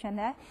consideration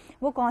है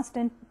वो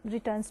constant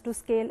returns to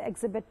scale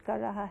exhibit कर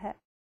रहा है.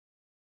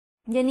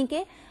 यानी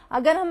कि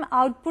अगर हम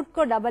आउटपुट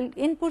को डबल,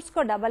 इनपुट्स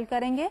को डबल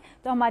करेंगे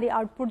तो हमारी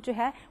आउटपुट जो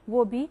है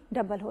वो भी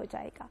डबल हो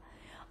जाएगा.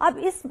 अब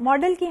इस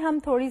मॉडल की हम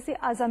थोड़ी सी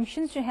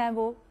assumptions जो हैं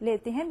वो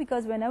लेते हैं,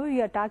 because whenever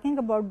we are talking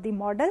about the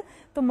model,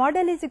 तो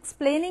model is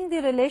explaining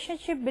the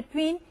relationship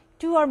between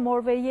 2 or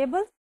more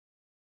variables,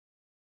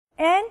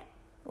 and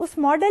उस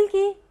मॉडल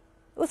की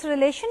उस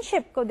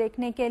रिलेशनशिप को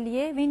देखने के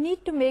लिए we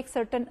need to make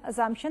certain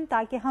assumption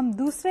ताकि हम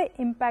दूसरे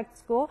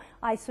इम्पैक्ट्स को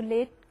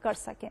आइसोलेट कर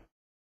सकें.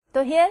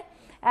 तो here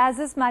as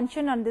is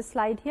mentioned on this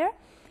slide here,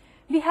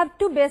 we have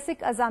 2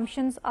 basic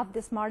assumptions of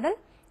this model.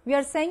 We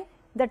are saying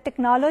that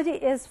technology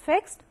is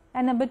fixed,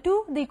 and number 2,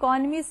 the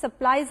economy's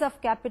supplies of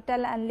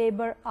capital and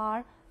labor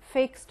are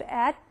fixed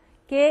at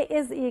k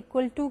is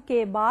equal to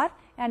k bar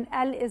and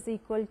L is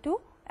equal to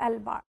L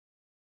bar.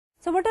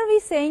 So what are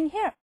we saying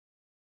here?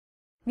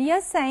 We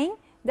are saying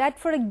that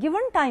for a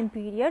given time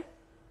period,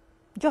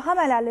 जो हम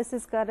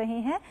analysis कर रहे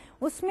हैं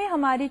उसमें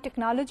हमारी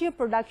technology और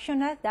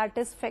production है that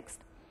is fixed,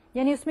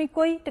 यानी उसमें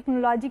कोई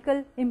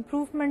टेक्नोलॉजिकल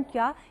इम्प्रूवमेंट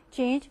या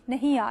चेंज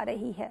नहीं आ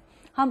रही है.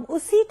 हम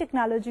उसी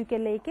टेक्नोलॉजी के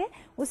लेके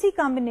उसी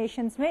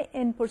कॉम्बिनेशंस में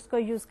इनपुट्स को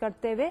यूज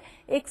करते हुए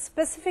एक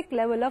स्पेसिफिक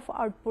लेवल ऑफ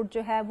आउटपुट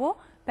जो है वो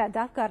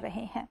पैदा कर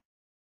रहे हैं.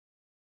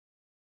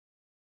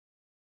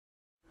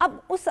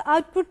 अब उस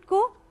आउटपुट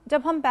को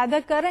जब हम पैदा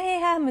कर रहे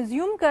हैं हम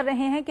अज्यूम कर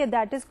रहे हैं कि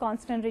that is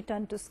constant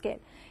return to scale.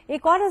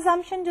 एक और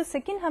अजम्पशन जो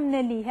सेकंड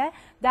हमने ली है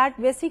दैट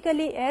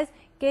बेसिकली इज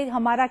कि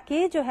हमारा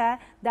k जो है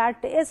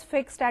that is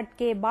fixed at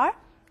k bar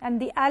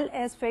and the L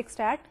is fixed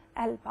at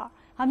L bar.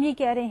 हम ये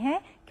कह रहे हैं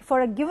कि for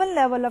a given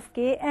level of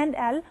K and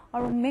L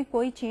और उनमें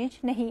कोई चेंज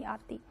नहीं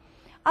आती.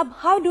 अब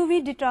how do we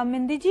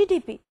determine the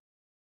GDP?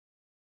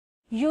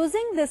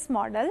 Using this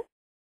model,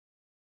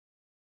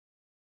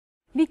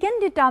 we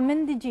can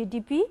determine the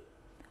GDP,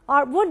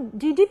 or what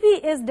GDP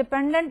is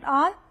dependent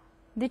on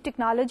the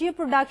technology of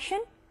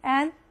production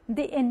and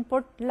the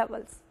input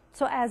levels.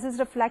 So as is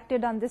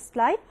reflected on this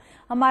slide,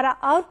 हमारा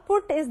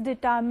output is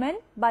determined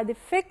by the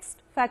fixed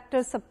factor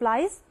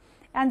supplies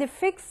and the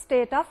fixed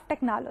state of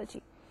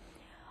technology.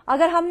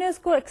 अगर हमने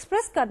उसको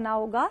express करना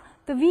होगा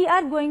तो we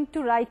are going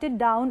to write it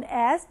down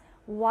as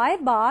y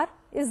bar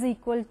is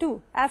equal to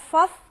f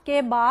of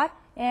k bar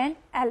and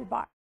L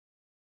bar.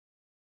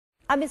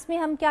 अब इसमें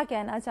हम क्या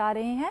कहना चाह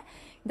रहे हैं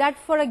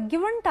that for a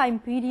given time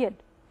period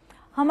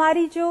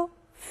हमारी जो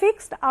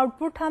fixed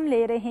output हम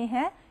ले रहे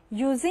हैं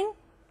using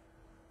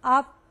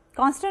a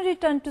constant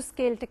return to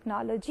scale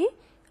technology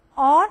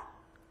or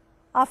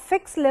a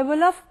fixed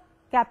level of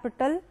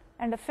capital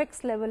and a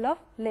fixed level of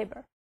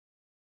labor.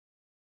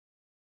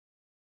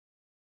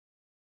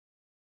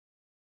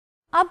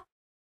 अब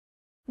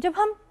जब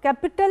हम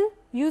कैपिटल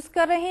यूज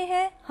कर रहे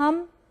हैं,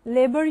 हम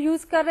लेबर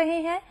यूज कर रहे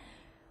हैं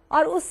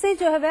और उससे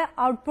जो है वह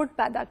आउटपुट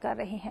पैदा कर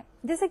रहे हैं.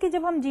 जैसे कि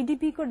जब हम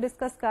जीडीपी को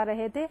डिस्कस कर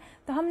रहे थे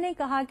तो हमने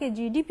कहा कि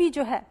जीडीपी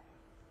जो है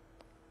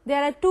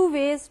there are 2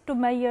 ways to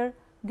measure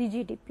the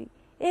GDP.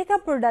 एक है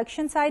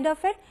प्रोडक्शन साइड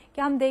ऑफ इट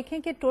कि हम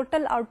देखें कि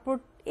टोटल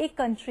आउटपुट एक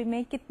कंट्री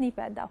में कितनी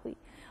पैदा हुई,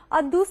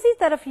 और दूसरी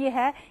तरफ ये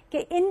है कि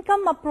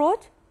इनकम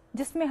अप्रोच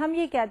جس میں ہم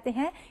یہ کہتے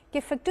ہیں کہ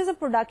فیکٹرز آف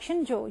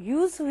پروڈکشن جو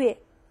یوز ہوئے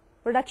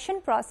پروڈکشن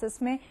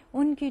پروسیس میں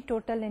ان کی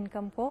ٹوٹل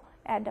انکم کو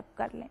ایڈ اپ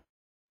کر لیں.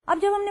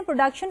 اب جب ہم نے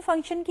پروڈکشن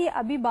فنکشن کی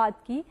ابھی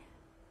بات کی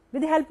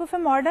with help of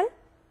a model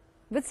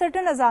with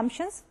certain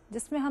assumptions,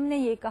 جس میں ہم نے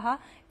یہ کہا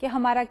کہ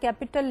ہمارا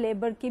کیپٹل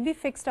لیبر کی بھی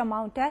فکسڈ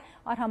اماؤنٹ ہے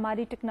اور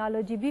ہماری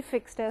ٹیکنالوجی بھی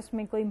فکسڈ ہے, اس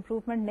میں کوئی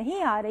امپروومنٹ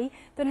نہیں آ رہی.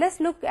 تو let's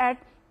look at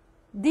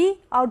the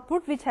out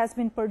put which has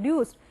been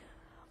produced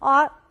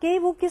اور کہ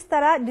وہ کس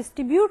طرح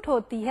ڈسٹریبیوٹ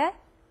ہوتی ہے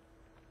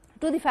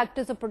to the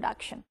factors of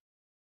production.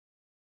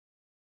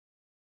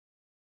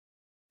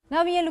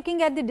 Now we are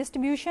looking at the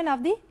distribution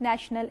of the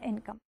national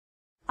income.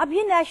 اب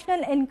یہ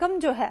نیشنل انکم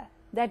جو ہے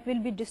that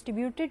will be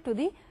distributed to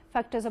the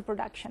factors of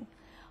production.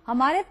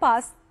 ہمارے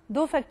پاس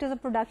دو فیکٹرز آف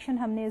پروڈکشن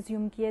ہم نے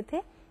assume کیے تھے,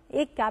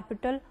 ایک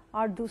کیپٹل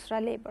اور دوسرا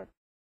لیبر.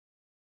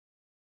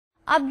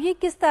 اب یہ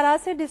کس طرح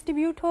سے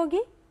ڈسٹریبیوٹ ہوگی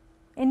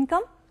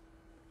income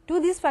to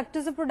these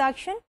factors of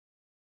production?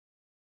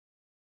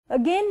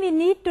 Again we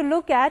need to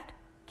look at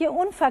کہ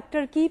ان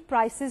فیکٹر کی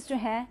پرائسز جو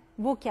ہیں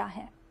وہ کیا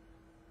ہیں.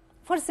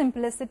 فار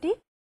سمپلسٹی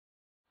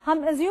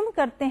ہم ایزیوم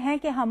کرتے ہیں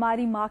کہ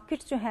ہماری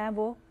مارکیٹ جو ہیں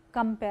وہ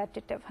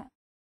کمپیٹیٹو ہیں.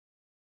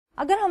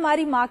 اگر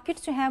ہماری مارکیٹ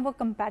جو ہیں وہ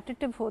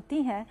کمپیٹیٹو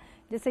ہوتی ہیں,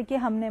 جیسے کہ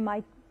ہم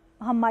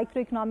مائکرو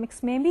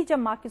اکنامکس میں بھی جب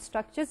مارکیٹ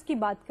اسٹرکچرز کی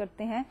بات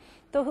کرتے ہیں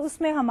تو اس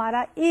میں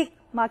ہمارا ایک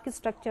مارکیٹ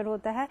اسٹرکچر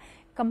ہوتا ہے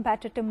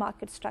کمپیٹیٹو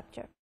مارکیٹ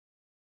اسٹرکچر.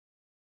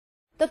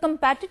 تو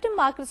کمپیٹیٹو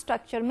مارکیٹ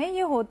اسٹرکچر میں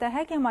یہ ہوتا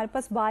ہے کہ ہمارے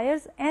پاس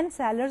بائرز اینڈ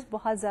سیلرز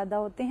بہت زیادہ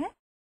ہوتے ہیں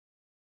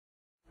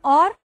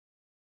اور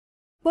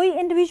کوئی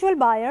انڈیویجول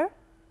بائر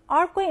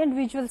اور کوئی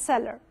انڈیویجول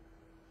سیلر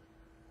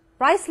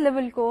پرائس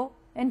لیول کو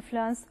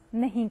انفلوئنس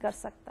نہیں کر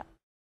سکتا.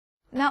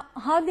 Now,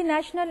 how the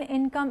national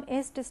income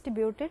is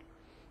distributed?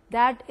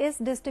 That is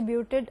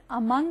distributed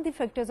among the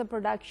factors of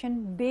production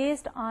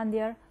based on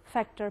their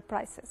factor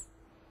prices.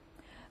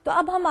 تو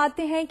اب ہم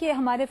آتے ہیں کہ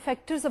ہمارے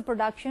فیکٹرز آف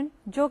پروڈکشن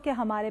جو کہ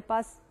ہمارے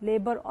پاس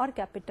لیبر اور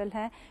کیپٹل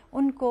ہیں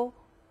ان کو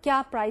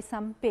کیا پرائس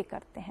ہم پے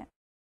کرتے ہیں.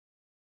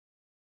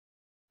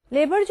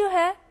 لیبر جو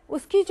ہے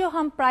اس کی جو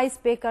ہم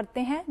پرائس پے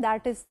کرتے ہیں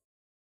that is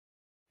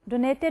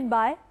donated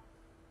by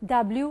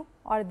W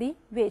اور دی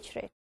ویج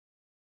ریٹ.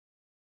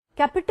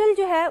 کیپٹل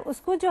جو ہے اس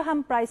کو جو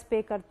ہم پرائس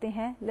پے کرتے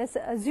ہیں لیٹس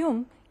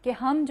ایزیوم کہ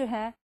ہم جو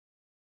ہے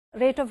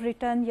ریٹ آف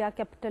ریٹرن یا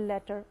capital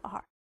letter are.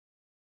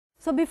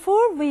 So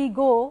before we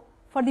go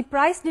for the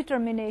price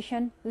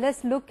determination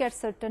let's look at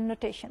certain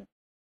notation.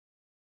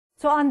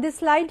 So on this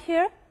slide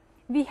here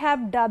we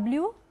have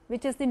W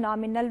which is the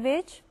nominal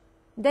wage,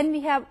 then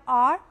we have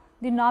R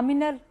the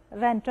nominal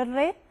rental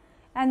rate,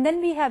 and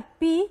then we have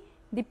P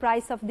the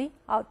price of the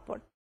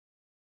output.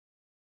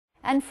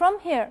 And from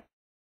here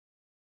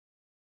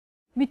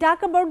we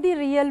talk about the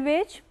real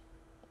wage.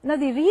 Now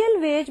the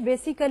real wage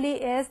basically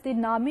is the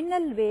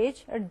nominal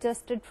wage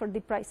adjusted for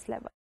the price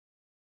level.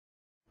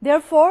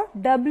 Therefore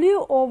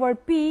W over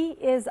P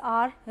is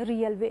our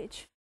real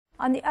wage.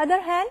 On the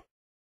other hand,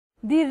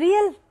 the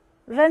real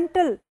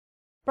rental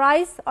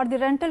price or the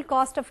rental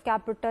cost of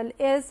capital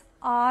is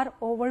R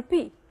over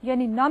P,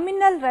 yani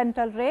nominal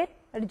rental rate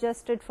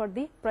adjusted for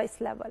the price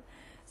level.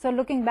 So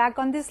looking back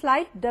on this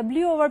slide,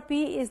 W over P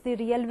is the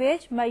real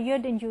wage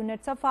measured in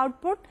units of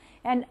output,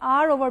 and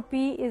R over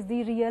P is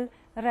the real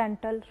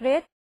rental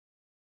rate,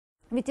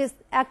 which is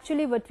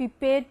actually what we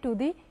paid to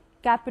the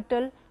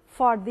capital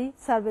for the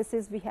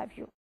services we have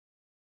used.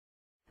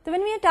 So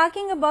when we are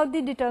talking about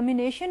the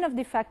determination of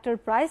the factor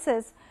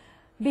prices,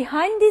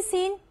 behind the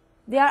scene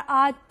there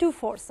are two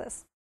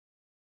forces.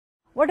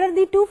 What are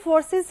the two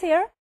forces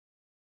here?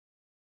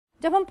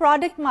 جب ہم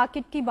product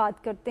market کی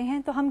بات کرتے ہیں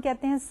تو ہم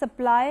کہتے ہیں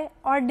سپلائی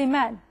اور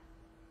demand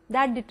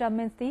that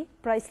determines the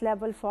price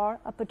level for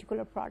a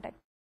particular product.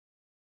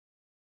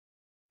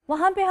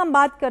 وہاں پہ ہم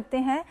بات کرتے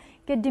ہیں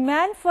کہ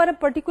demand for a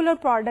particular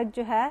product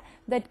جو ہے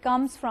that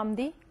comes from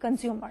the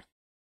consumer,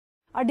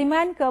 اور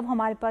ڈیمانڈ کرو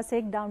ہمارے پاس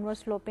ایک ڈاؤن ورڈ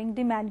سلوپنگ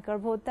ڈیمانڈ کرو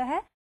ہوتا ہے.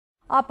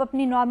 آپ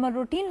اپنی نارمل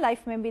روٹین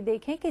لائف میں بھی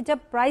دیکھیں کہ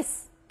جب پرائس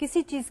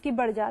کسی چیز کی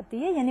بڑھ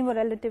جاتی ہے یعنی وہ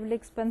ریلیٹیولی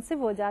ایکسپینسو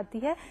ہو جاتی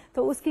ہے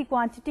تو اس کی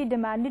کوانٹٹی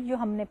ڈیمانڈڈ جو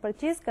ہم نے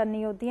پرچیز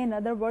کرنی ہوتی ہے, ان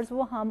ادر ورڈز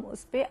وہ ہم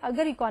اس پہ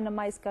اگر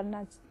اکانومائز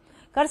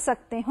کر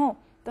سکتے ہوں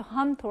تو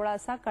ہم تھوڑا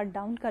سا کٹ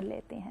ڈاؤن کر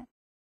لیتے ہیں,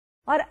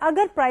 اور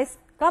اگر پرائس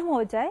کم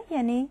ہو جائے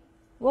یعنی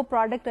وہ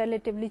پروڈکٹ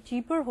ریلیٹیولی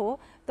چیپر ہو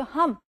تو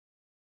ہم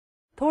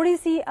تھوڑی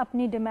سی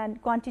اپنی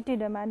ڈیمانڈ کوانٹٹی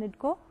ڈیمانڈڈ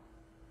کو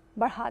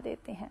بڑھا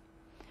دیتے ہیں.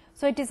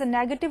 So it is a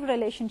negative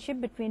relation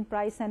ship between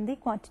price and the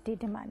quantity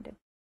ڈیمانڈڈ.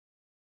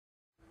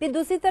 پھر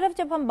دوسری طرف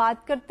جب ہم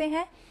بات کرتے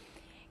ہیں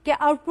کہ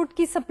آؤٹ پٹ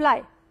کی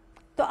سپلائی,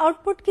 تو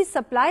آؤٹ پٹ کی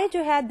سپلائی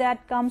جو ہے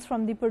that comes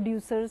from the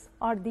producers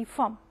اور دی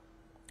فرم,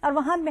 اور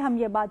وہاں پہ ہم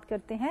یہ بات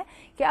کرتے ہیں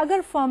کہ اگر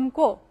فرم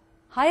کو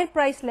ہائر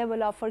پرائس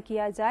لیول آفر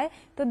کیا جائے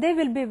تو دے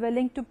will be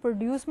willing to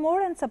produce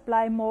more and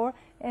supply more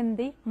in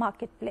the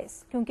market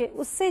place, کیونکہ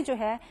اس سے جو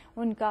ہے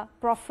ان کا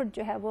پروفٹ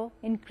جو ہے وہ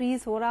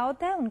انکریز ہو رہا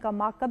ہوتا ہے, ان کا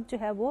مارک اپ جو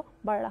ہے وہ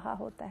بڑھ رہا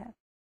ہوتا ہے.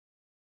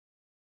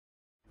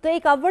 تو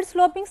ایک اپورڈ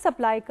سلوپنگ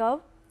سپلائی کرو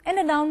and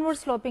a downward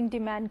sloping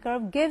demand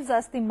curve gives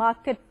us the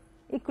market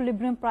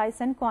equilibrium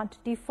price and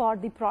quantity for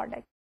the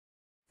product.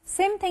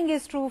 Same thing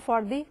is true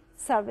for the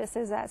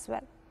services as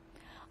well.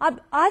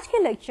 अब आज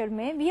के लेक्चर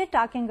में we are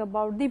talking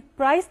about the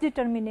price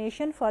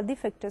determination for the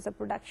factors of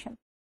production.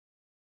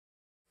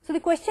 So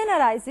the question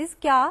arises,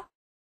 क्या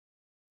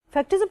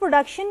factors of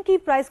production की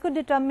price को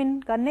determine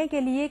करने के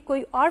लिए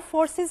कोई और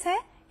फोर्सेस हैं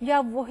या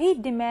वही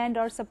डिमांड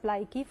और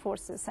सप्लाई की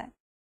फोर्सेस हैं?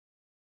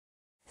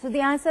 So the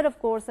answer of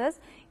course is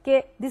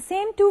कि the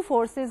same two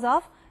forces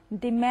of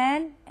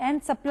demand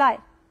and supply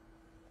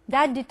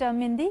that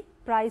determine the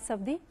price of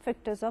the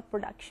factors of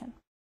production.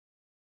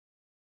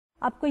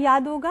 आपको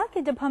याद होगा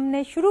कि जब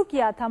हमने शुरू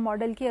किया था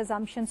मॉडल की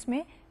अजम्पशंस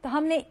में, तो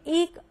हमने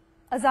एक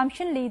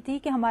अजम्पशन ली थी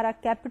कि हमारा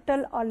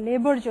कैपिटल और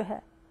लेबर जो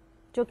है,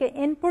 जो कि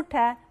इनपुट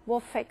है, वो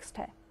फिक्स्ड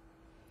है.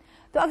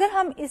 तो अगर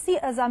हम इसी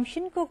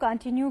अजम्पशन को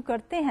कंटिन्यू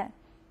करते हैं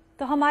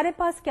तो हमारे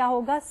पास क्या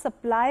होगा,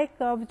 सप्लाई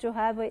कर्व जो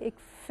है वो एक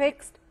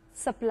फिक्स्ड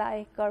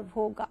सप्लाई कर्व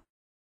होगा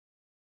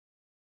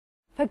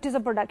फैक्टर्स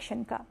ऑफ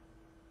प्रोडक्शन का,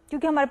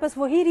 क्योंकि हमारे पास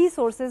वही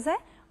रिसोर्सेज है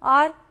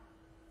और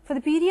for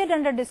the period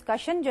under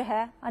discussion जो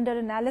है, अंडर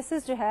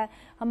एनालिसिस जो है,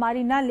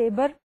 हमारी ना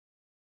लेबर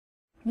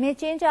में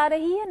चेंज आ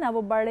रही है, ना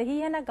वो बढ़ रही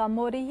है, ना कम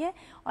हो रही है,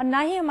 और ना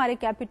ही हमारे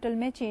कैपिटल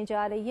में चेंज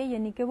आ रही है,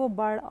 यानी कि वो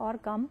बढ़ और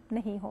कम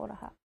नहीं हो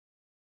रहा.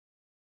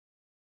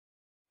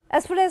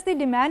 As far as the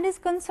demand is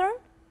concerned,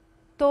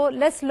 तो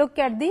let's look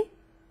at the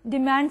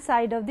demand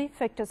side of the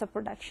factors of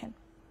production.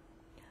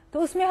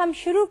 तो उसमें हम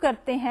शुरू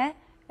करते हैं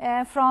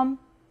from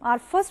our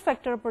first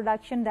factor of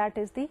production, that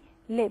is the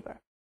labor.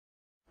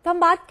 तो हम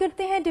बात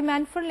करते हैं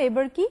डिमांड फॉर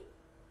लेबर की.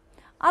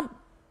 अब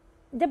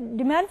जब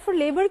डिमांड फॉर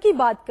लेबर की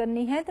बात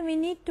करनी है तो we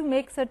need to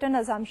make certain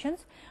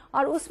assumptions,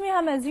 और उसमें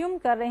हम एज्यूम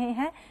कर रहे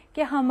हैं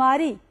कि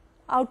हमारी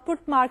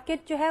आउटपुट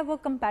मार्केट जो है वो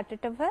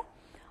कंपेटिटिव है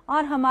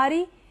और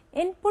हमारी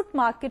इनपुट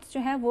मार्केट्स जो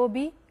हैं वो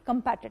भी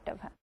कंपेटिटिव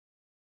है.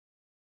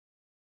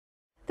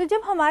 तो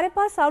जब हमारे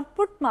पास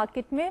आउटपुट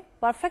मार्केट में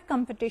परफेक्ट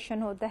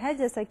कंपटीशन होता है,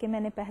 जैसा कि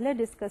मैंने पहले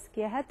डिस्कस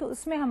किया है, तो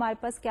उसमें हमारे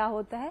पास क्या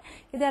होता है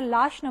कि there are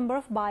large number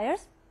of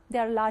buyers,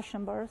 there are large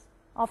number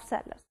of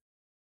sellers.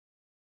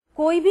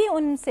 कोई भी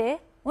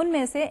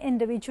उनमें से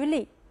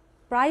इंडिविजुअली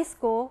प्राइस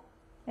को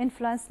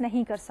इन्फ्लुएंस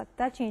नहीं कर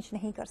सकता, चेंज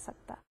नहीं कर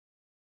सकता.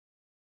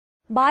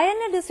 बायर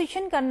ने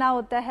डिसीजन करना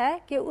होता है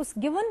कि उस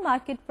गिवन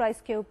मार्केट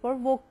प्राइस के ऊपर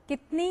वो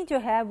कितनी जो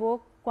है वो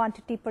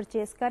क्वांटिटी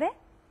परचेज करे,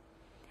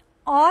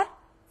 और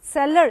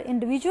सेलर,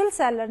 इंडिविजुअल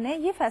सेलर ने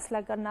ये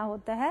फैसला करना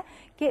होता है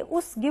कि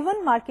उस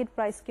गिवन मार्केट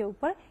प्राइस के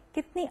ऊपर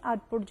कितनी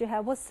आउटपुट जो है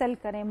वो सेल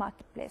करें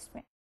मार्केट प्लेस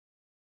में.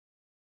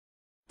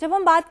 जब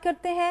हम बात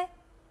करते हैं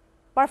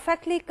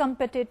परफेक्टली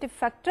कम्पिटिटिव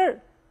फैक्टर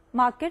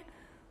मार्केट,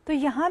 तो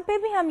यहां पे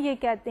भी हम ये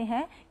कहते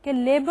हैं कि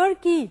लेबर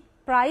की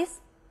प्राइस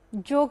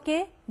जो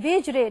कि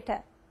वेज रेट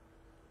है,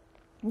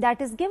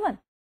 दैट इज गिवन.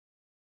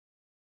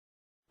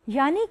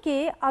 यानी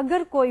कि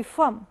अगर कोई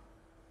फर्म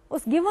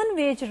उस गिवन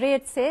वेज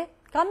रेट से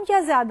कम या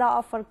ज्यादा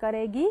ऑफर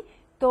करेगी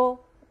तो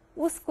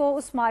उसको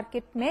उस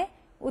मार्केट में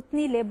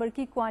उतनी लेबर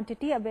की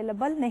क्वांटिटी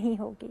अवेलेबल नहीं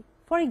होगी.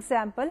 फॉर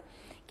एग्जाम्पल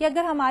कि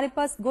अगर हमारे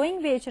पास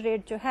गोइंग वेज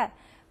रेट जो है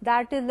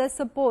that is let's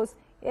suppose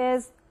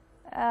is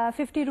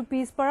 50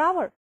 rupees per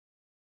hour.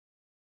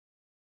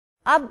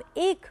 अब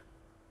एक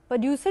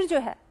प्रोड्यूसर जो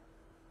है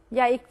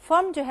या एक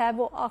फर्म जो है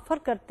वो ऑफर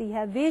करती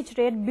है wage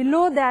rate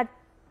below that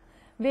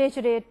wage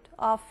rate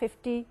of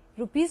 50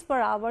 rupees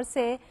per hour,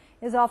 से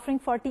is offering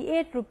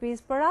 48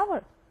 rupees per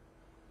hour.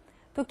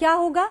 तो क्या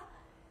होगा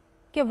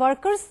कि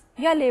वर्कर्स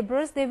या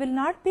labourers they will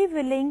not be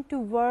willing to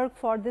work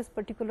for this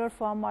particular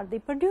firm और द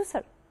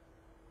प्रोड्यूसर.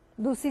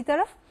 दूसरी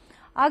तरफ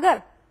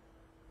अगर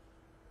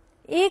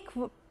एक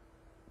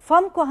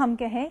फर्म को हम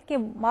कहें कि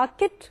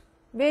market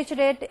wage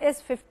rate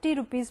is 50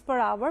 rupees per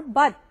hour,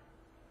 but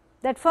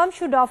that firm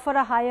should offer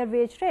a higher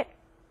wage rate.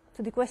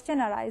 So the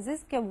question arises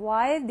that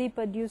why the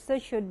producer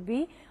should be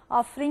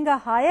offering a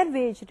higher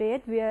wage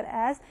rate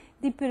whereas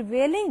the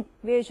prevailing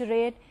wage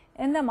rate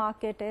in the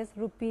market is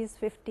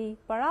 ₹50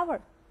 per hour.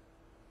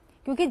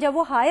 क्योंकि जब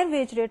वो higher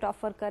wage rate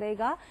offer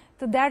करेगा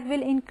तो that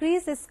will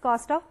increase its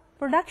cost of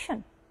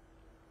production,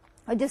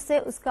 और जिससे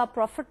उसका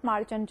profit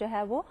margin जो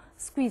है वो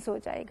squeeze हो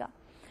जाएगा.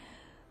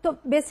 तो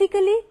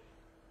basically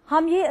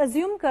हम ये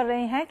assume कर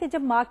रहे हैं कि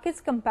जब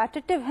markets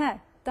competitive हैं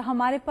तो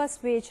हमारे पास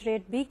वेज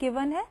रेट भी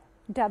गिवन है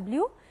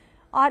W,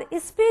 और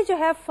इस पे जो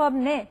है फर्म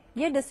ने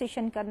ये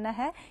डिसीजन करना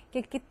है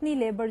कि कितनी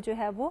लेबर जो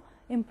है वो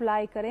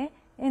एम्प्लॉय करें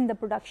इन द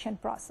प्रोडक्शन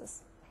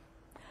प्रोसेस.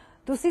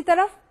 दूसरी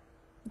तरफ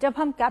जब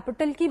हम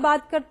कैपिटल की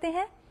बात करते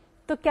हैं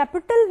तो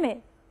कैपिटल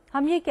में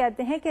हम ये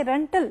कहते हैं कि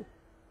रेंटल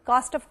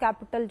कॉस्ट ऑफ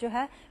कैपिटल जो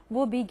है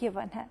वो भी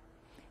गिवन है.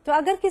 तो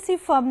अगर किसी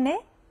फर्म ने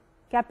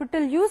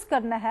कैपिटल यूज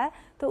करना है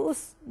तो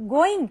उस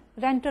गोइंग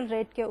रेंटल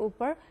रेट के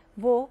ऊपर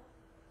वो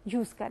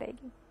यूज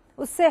करेगी.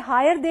 उससे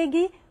हायर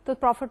देगी तो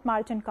प्रॉफिट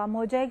मार्जिन कम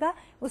हो जाएगा,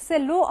 उससे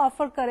लो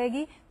ऑफर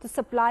करेगी तो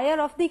सप्लायर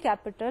ऑफ द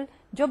कैपिटल,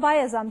 जो बाय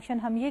अजम्पशन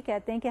हम ये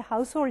कहते हैं कि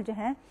हाउस होल्ड जो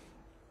हैं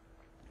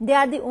they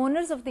are the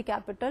owners of the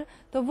capital,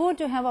 तो वो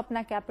जो है वो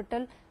अपना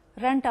कैपिटल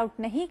रेंट आउट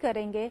नहीं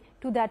करेंगे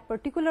टू दैट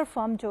पर्टिकुलर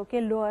फर्म जो कि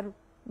लोअर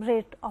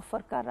रेट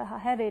ऑफर कर रहा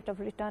है, rate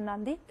of return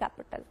on the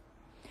capital.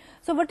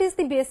 So what is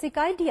the basic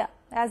idea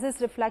as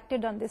is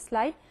reflected on this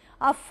slide?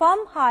 A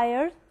firm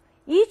heirs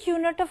each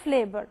unit of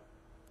labor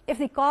if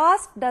the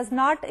cost does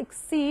not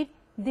exceed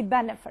the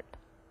benefit.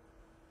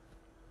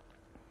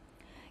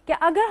 کہ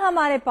اگر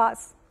ہمارے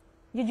پاس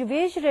یہ جو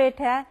veg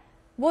rate ہے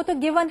وہ تو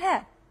given ہے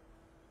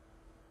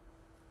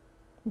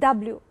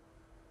W.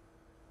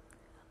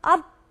 اب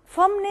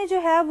فرم نے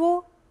جو ہے وہ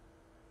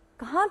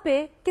کہاں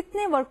پہ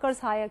کتنے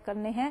ورکرز ہائر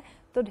کرنے ہیں,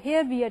 تو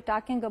here we are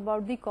talking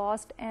about the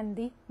cost and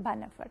the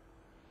benefit.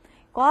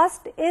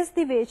 Cost is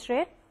the veg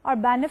rate اور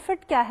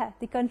بینیفٹ کیا ہے,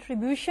 the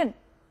contribution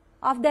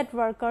of that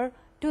worker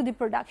to the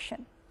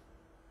production.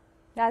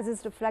 As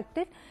is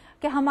reflected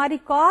کہ ہماری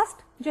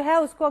کاسٹ جو ہے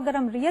اس کو اگر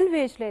ہم ریئل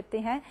ویج لیتے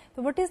ہیں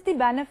تو what is the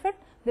benefit,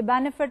 the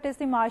benefit is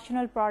the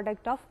marginal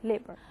product of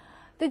labour.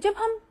 تو جب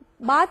ہم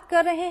بات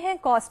کر رہے ہیں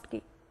کاسٹ کی,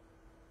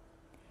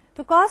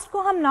 تو کاسٹ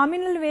کو ہم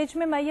نامنل ویج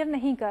میں میئر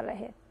نہیں کر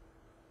رہے,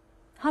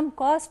 ہم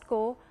کاسٹ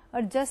کو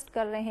ایڈجسٹ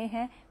کر رہے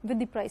ہیں with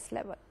the price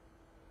level.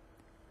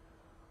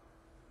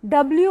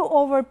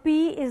 W/P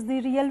is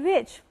the real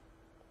veg.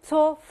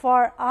 So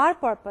for are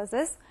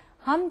purposes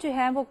ہم جو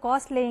ہے وہ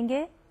کاسٹ لیں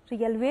گے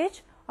ریئل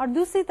ویج, اور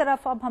دوسری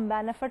طرف اب ہم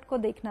بینیفٹ کو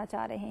دیکھنا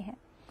چاہ رہے ہیں.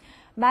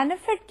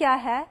 بینیفٹ کیا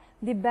ہے,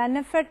 the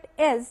benefit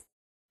is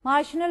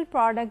marginal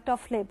product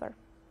of labour.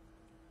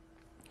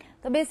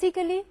 تو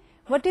basically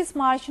what is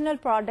marginal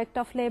product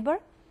of labour,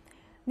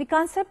 the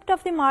concept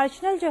of the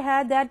marginal جو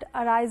ہے that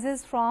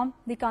arises from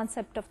the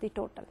concept of the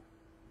total.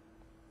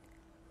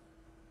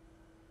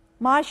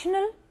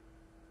 Marginal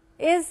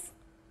is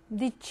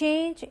the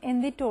change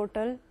in the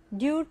total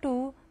due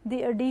to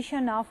the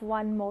addition of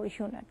one more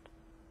unit.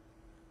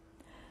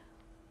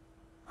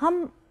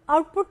 ہم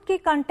out put کے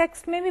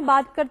context میں بھی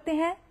بات کرتے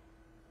ہیں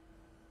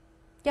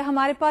کہ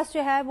ہمارے پاس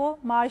جو ہے وہ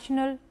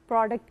مارجنل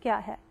پروڈکٹ کیا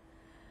ہے.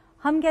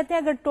 ہم کہتے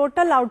ہیں اگر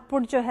ٹوٹل آؤٹ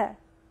پٹ جو ہے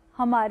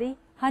ہماری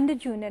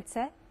 100 یونٹس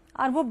ہے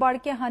اور وہ بڑھ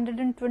کے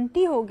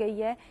 120 ہو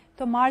گئی ہے,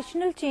 تو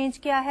مارجنل چینج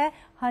کیا ہے,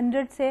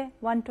 100 سے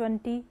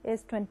 120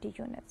 از 20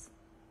 یونٹس.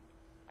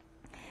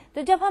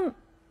 تو جب ہم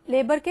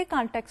لیبر کے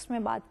کانٹیکسٹ میں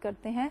بات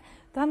کرتے ہیں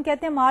تو ہم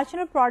کہتے ہیں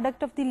marginal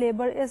product of the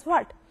labour is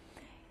what,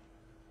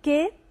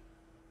 کہ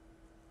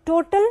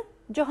ٹوٹل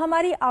جو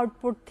ہماری آؤٹ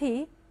پٹ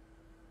تھی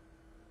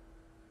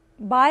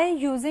by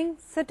using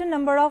certain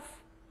number of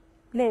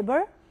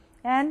labour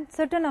and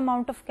certain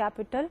amount of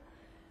capital,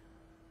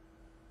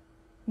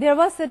 there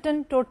was certain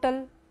total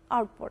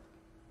output.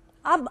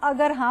 اب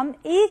اگر ہم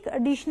ایک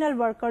additional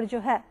worker جو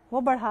ہے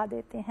وہ بڑھا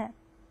دیتے ہیں,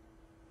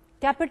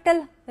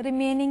 capital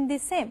remaining the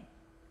same.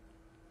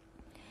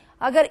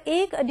 اگر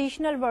ایک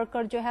additional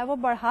worker جو ہے وہ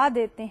بڑھا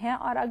دیتے ہیں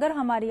اور اگر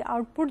ہماری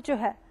آؤٹ پٹ جو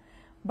ہے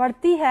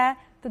بڑھتی ہے,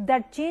 تو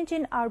that change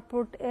in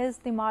output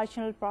is the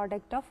marginal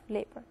product of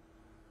labor.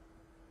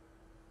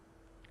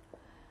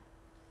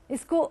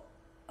 اس کو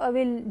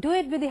we'll do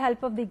it with the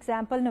help of the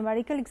example,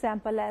 numerical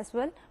example as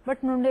well,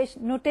 but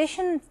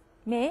notation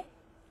میں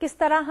کس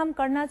طرح ہم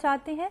کرنا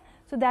چاہتے ہیں,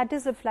 so that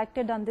is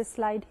reflected on this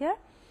slide here.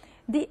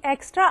 The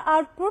extra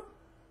output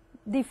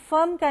the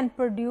firm can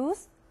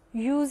produce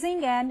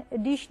using an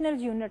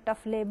additional unit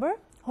of labor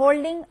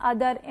holding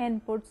other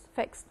inputs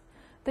fixed.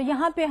 تو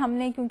یہاں پہ ہم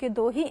نے کیونکہ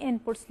دو ہی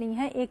inputs لی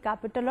ہیں, ایک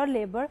capital اور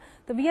labor,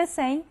 تو we are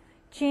saying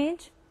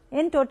change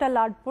in total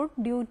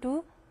output due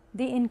to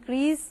the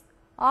increase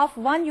of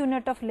one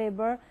unit of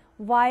labor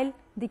while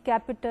the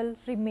capital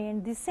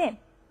remained the same.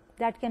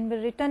 That can be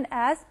written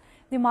as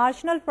the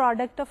marginal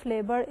product of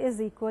labor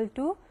is equal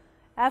to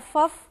F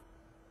of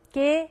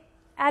K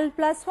L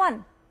plus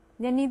 1,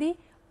 yani the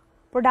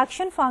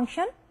production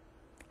function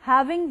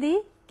having the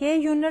K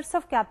units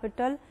of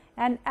capital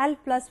and L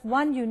plus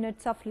 1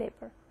 units of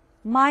labor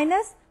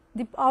minus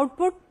the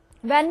output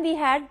when we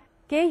had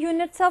K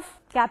units of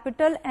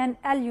capital and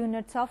L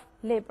units of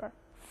labor.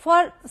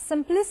 For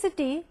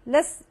simplicity,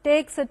 let's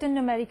take certain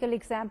numerical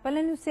example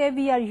and say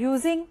we are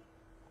using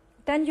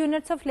 10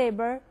 units of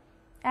labor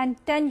and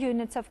 10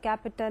 units of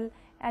capital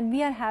and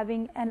we are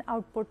having an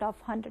output of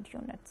 100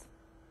 units.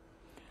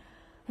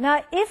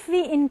 Now, if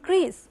we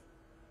increase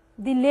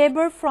the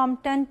labor from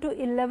 10 to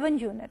 11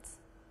 units,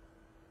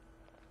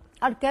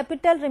 our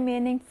capital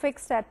remaining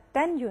fixed at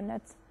 10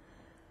 units,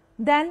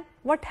 then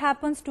what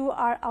happens to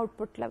our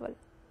output level?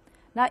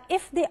 Now,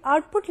 if the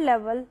output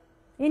level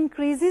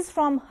increases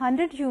from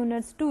 100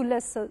 units to,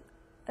 let's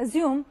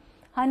assume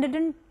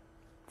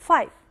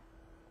 105.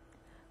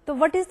 So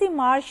what is the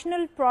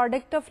marginal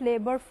product of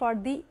labor for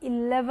the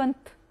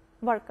 11th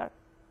worker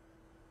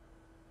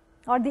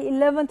or the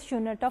 11th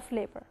unit of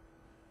labor?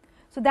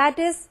 So that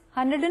is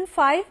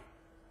 105,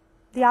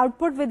 the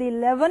output with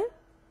 11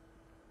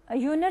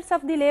 units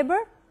of the labor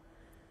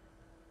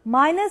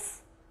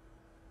minus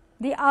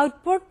the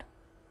output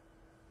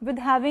with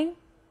having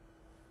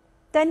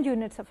 10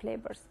 units of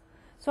labor.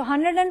 So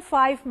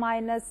 105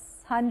 minus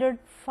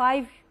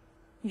 105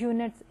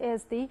 units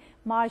is the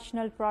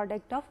marginal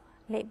product of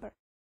labor.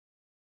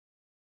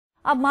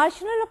 اب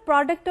marginal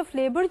product of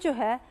labor جو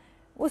ہے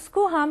اس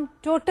کو ہم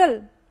total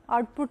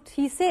output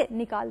ہی سے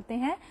نکالتے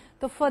ہیں.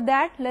 تو for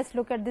that let's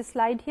look at this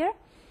slide here.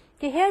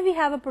 کہ here we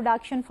have a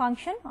production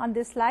function on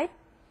this slide.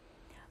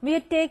 We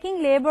are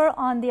taking labor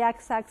on the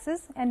x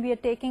axis and we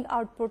are taking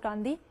output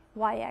on the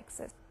y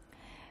axis.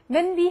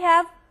 when we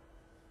have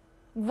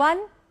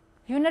 1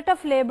 unit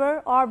of labor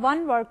or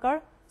 1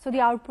 worker, so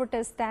the output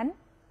is 10.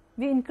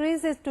 We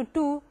increase it to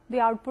 2, the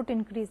output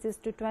increases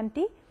to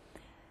 20.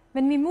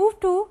 When we move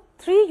to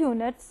 3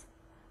 units,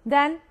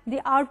 then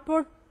the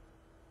output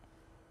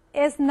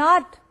is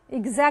not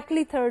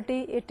exactly 30,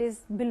 it is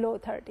below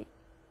 30.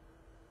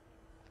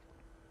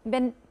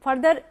 When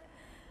further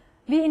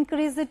we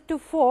increase it to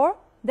 4,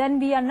 then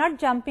we are not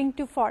jumping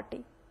to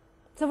 40.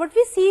 So what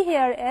we see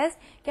here is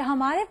کہ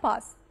ہمارے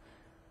پاس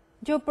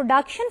جو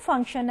production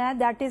function ہے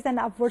that is an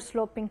upward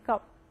sloping کرو,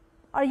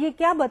 اور یہ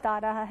کیا بتا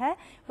رہا ہے؟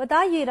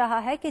 بتا یہ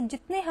رہا ہے کہ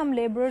جتنے ہم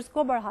لیبرز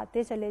کو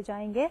بڑھاتے چلے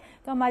جائیں گے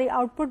تو ہماری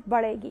آؤٹ پٹ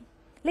بڑھے گی,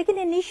 لیکن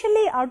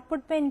انیشلی آؤٹ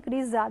پٹ میں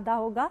انکریز زیادہ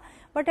ہوگا,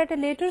 but at a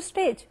later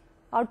stage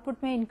out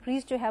put میں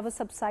انکریز جو ہے وہ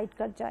سبسائڈ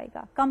کر جائے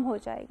گا, کم ہو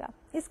جائے گا.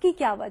 اس کی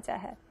کیا وجہ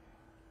ہے؟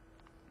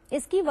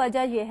 اس کی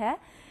وجہ یہ ہے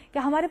کہ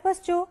ہمارے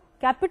پاس جو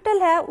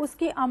کیپٹل ہے اس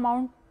کی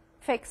اماؤنٹ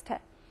فکسڈ ہے.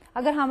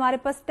 اگر ہمارے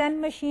پاس 10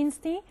 مشینز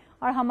تھیں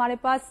اور ہمارے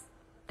پاس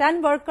 10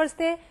 ورکرز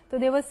تھے تو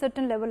دے was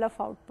certain level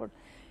of out put.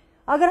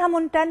 اگر ہم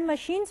ان 10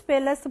 مشینز پہ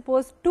let's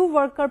suppose 2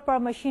 worker per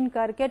machine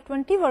کر کے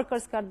 20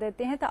 ورکرز کر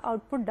دیتے ہیں تو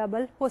آؤٹ پٹ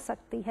ڈبل ہو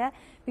سکتی ہے,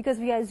 بیکاز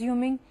وی آر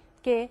ایزیومنگ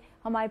کہ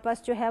ہمارے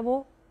پاس جو ہے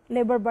وہ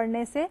لیبر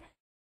بڑھنے سے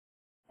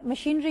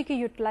مشینری کی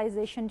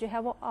یوٹیلائزیشن جو ہے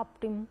وہ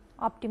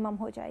آپٹیمم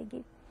ہو جائے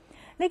گی.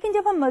 لیکن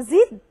جب ہم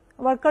مزید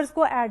ورکرز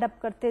کو ایڈ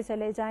اپ کرتے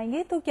چلے جائیں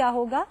گے تو کیا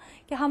ہوگا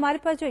کہ ہمارے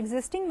پاس جو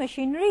ایگزسٹنگ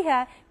مشینری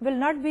ہے will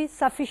not be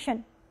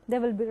sufficient, they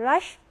will be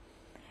rush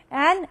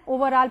and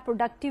over all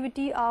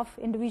productivity of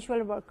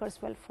individual workers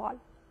will فال.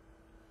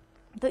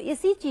 تو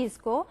اسی چیز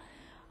کو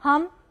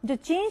ہم جو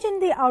change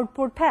in the out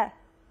put ہے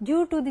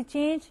ڈیو ٹو دی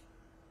چینج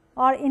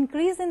اور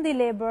increase in the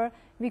labour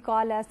we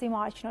call as the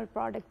marginal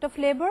product of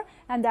labour,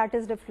 and that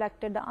is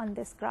reflected on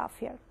this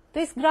graph hair. تو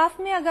اس graph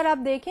میں اگر آپ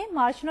دیکھیں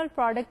marginal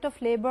product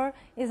of labour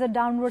is a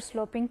downward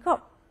sloping کرو.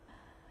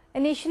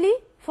 Initially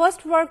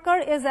first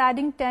worker is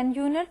adding 10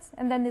 units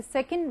and then the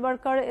second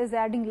worker is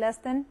adding less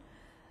than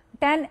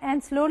 10,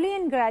 and slowly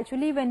and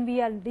gradually when we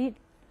are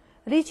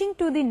reaching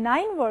to the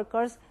 9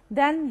 workers,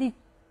 then the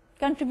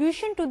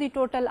contribution to the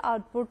total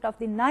output of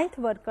the 9th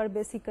worker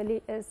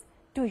basically is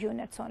 2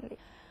 units only.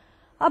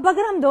 اب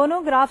اگر ہم دونوں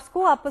graphs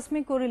کو آپس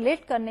میں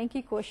correlate کرنے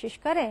کی کوشش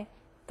کریں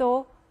تو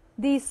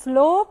the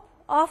slope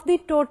of the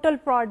total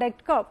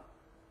product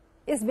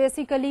curve is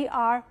basically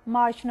our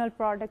marginal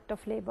product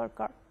of labor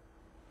curve.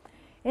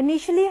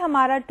 Initially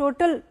ہمارا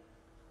ٹوٹل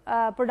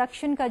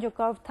پروڈکشن کا جو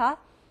کرو تھا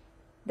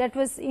that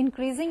was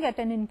increasing at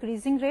an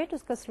increasing rate,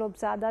 اس کا سلوپ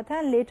زیادہ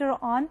تھا, لیٹر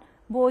آن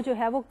وہ جو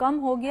ہے وہ کم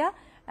ہو گیا,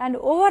 اینڈ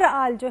اوور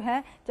آل جو ہے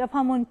جب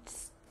ہم ان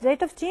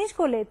ریٹ آف چینج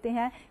کو لیتے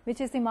ہیں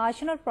وچ از the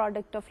marginal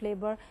product of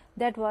labour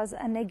that was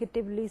a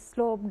negatively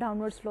slope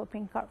downward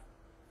sloping کرو.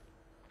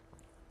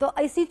 تو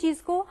اسی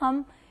چیز کو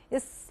ہم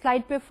اس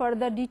سلائڈ پہ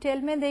فردر ڈیٹیل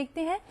میں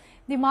دیکھتے ہیں,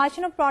 the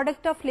marginal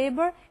product of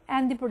labour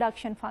and the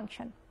production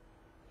function.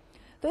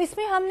 تو اس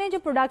میں ہم نے جو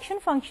پروڈکشن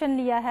فنکشن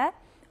لیا ہے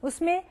اس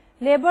میں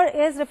labour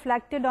is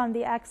reflected on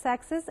the x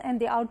Axis and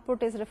the out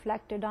put is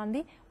reflected on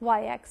the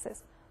Y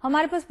Axis.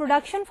 ہمارے پاس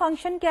پروڈکشن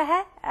فنکشن کیا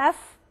ہے؟ F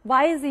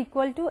Y is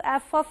equal to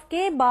F of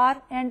کے بار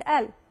اینڈ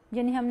ایل,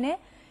 یعنی ہم نے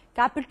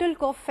کیپٹل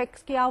کو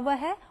فکس کیا ہوا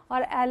ہے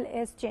اور ایل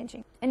از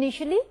چینجنگ.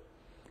 انیشلی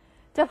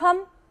جب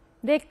ہم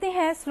دیکھتے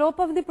ہیں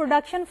slope of the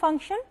production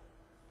function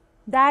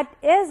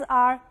that is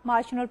are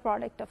marginal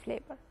product of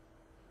labour.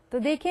 تو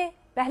دیکھیں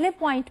پہلے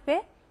پوائنٹ پہ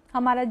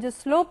ہمارا جو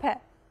سلوپ ہے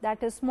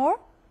دیٹ از مور,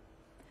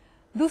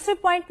 دوسرے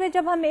پوائنٹ پہ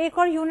جب ہم ایک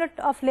اور یونٹ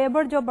آف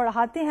لیبر جو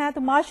بڑھاتے ہیں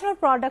تو مارجنل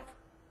پروڈکٹ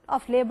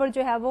آف لیبر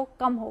جو ہے وہ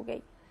کم ہو گئی.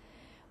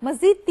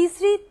 مزید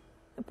تیسری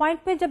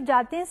پوائنٹ پہ جب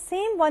جاتے ہیں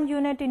same 1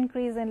 unit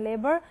increase in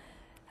labour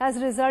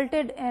has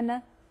resulted in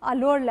a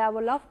lower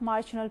level of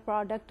marginal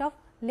product of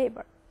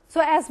labour.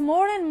 So as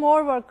more and more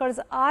workers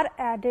are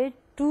added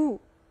to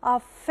a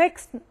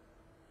fixed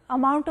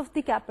amount of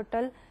the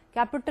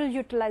capital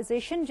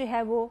utilization جو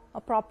ہے وہ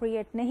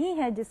appropriate نہیں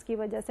ہے, جس کی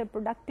وجہ سے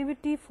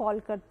productivity fall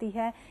کرتی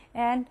ہے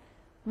and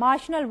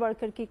marginal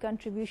worker کی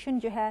contribution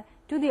جو ہے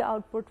to the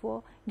output وہ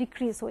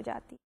decrease ہو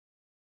جاتی.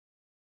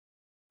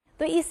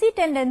 تو اسی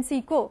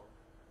tendency کو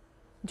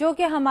جو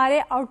کہ ہمارے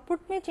آؤٹ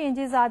پٹ میں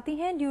چینجز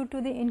آتی ہیں due to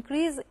the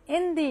increase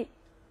in the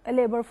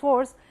labour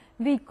force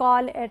we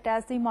call it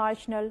as the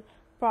marginal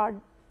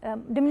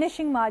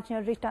ڈمنیشنگ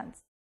marginal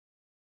returns.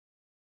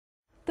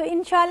 تو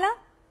انشاءاللہ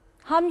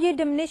ہم یہ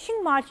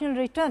ڈمنیشنگ مارجنل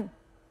ریٹرن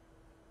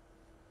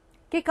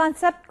کے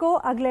کانسیپٹ کو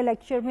اگلے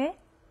لیکچر میں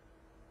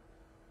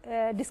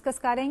ڈسکس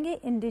کریں گے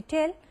in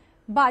detail.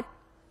 But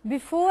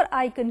before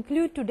I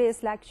conclude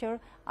today's lecture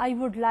I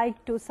would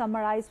like to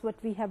summarize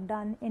what we have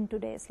done in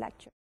today's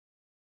lecture.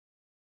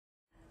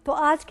 تو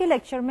آج کے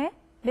لیکچر میں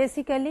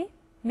بیسیکلی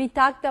وی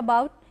ٹاکڈ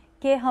اباؤٹ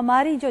کہ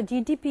ہماری جو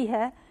جی ڈی پی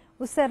ہے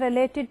اس سے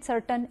ریلیٹڈ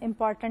سرٹن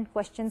امپورٹنٹ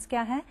کوشچنس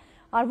کیا ہیں,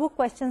 اور وہ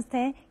کوشچنس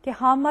تھے کہ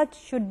how much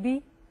should be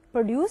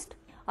produced,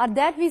 اور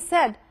that we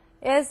said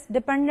is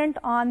dependent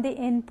on the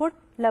in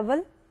put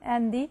level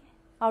and the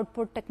out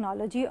put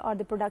technology اور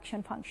دی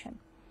پروڈکشن فنکشن.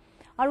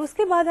 اور اس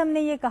کے بعد ہم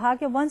نے یہ کہا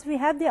کہ once we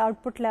have the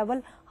out put level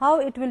how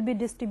it will be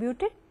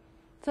distributed,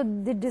 So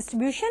the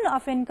distribution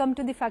of income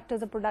to the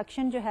factors of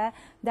production जो है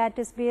that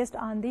is based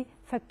on the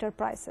factor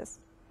prices.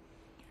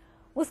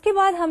 उसके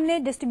बाद हमने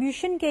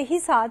डिस्ट्रीब्यूशन के ही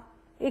साथ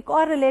एक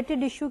और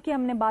रिलेटेड इशू की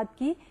हमने बात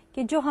की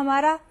कि जो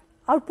हमारा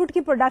आउटपुट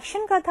की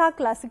प्रोडक्शन का था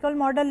क्लासिकल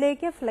मॉडल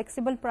लेके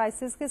फ्लेक्सिबल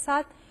प्राइसेस के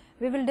साथ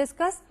we will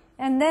discuss,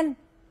 and then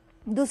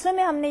दूसरे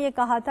में हमने ये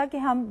कहा था कि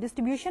हम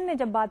डिस्ट्रीब्यूशन में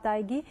जब बात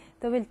आएगी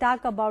तो will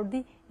talk about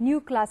the new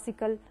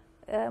classical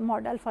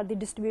model for the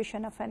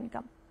distribution of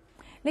income.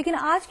 लेकिन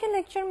आज के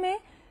लेक्चर में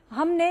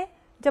हमने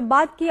जब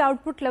बात की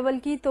आउटपुट लेवल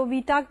की तो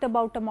we talked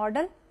about a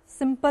model,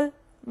 simple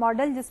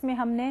model जिसमें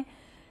हमने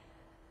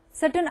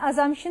सर्टेन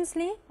अजम्पशंस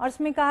ली और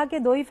उसमें कहा कि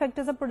दो ही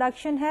फैक्टर्स ऑफ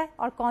प्रोडक्शन है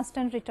और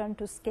कांस्टेंट रिटर्न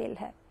टू स्केल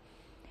है.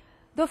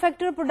 दो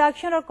फैक्टर ऑफ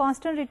प्रोडक्शन और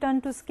कांस्टेंट रिटर्न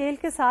टू स्केल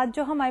के साथ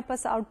जो हमारे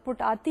पास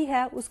आउटपुट आती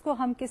है उसको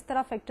हम किस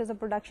तरह फैक्टर्स ऑफ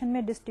प्रोडक्शन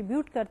में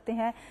डिस्ट्रीब्यूट करते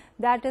हैं,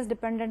 that is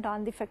dependent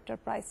on the factor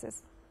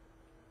prices.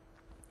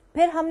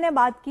 फिर हमने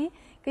बात की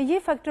कि ये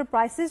फैक्टर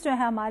प्राइसेस जो है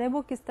हमारे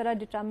वो किस तरह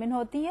डिटरमिन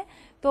होती हैं.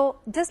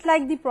 तो just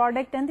like the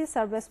product and the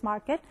service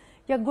market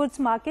या गुड्स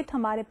मार्केट,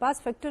 हमारे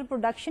पास फैक्टर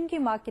प्रोडक्शन की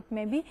मार्केट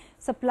में भी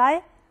supply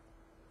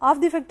of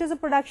the factors of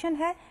production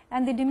है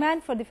and the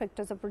demand for the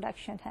factors of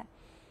production है.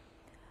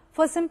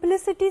 For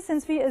simplicity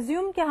since we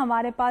assume कि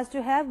हमारे पास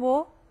जो है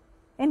वो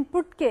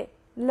इनपुट के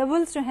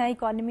लेवल्स जो है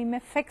इकोनॉमी में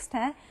फिक्स्ड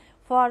हैं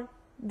फॉर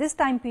दिस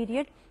टाइम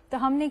पीरियड, तो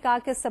हमने कहा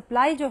कि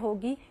सप्लाई जो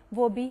होगी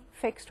वो भी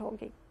फिक्स्ड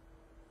होगी,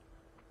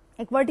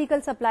 एक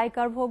वर्टिकल सप्लाई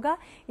कर्व होगा.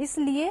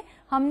 इसलिए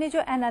हमने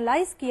जो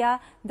एनालाइज किया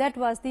that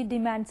was the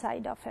demand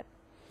side of it.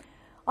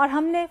 और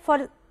हमने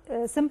फॉर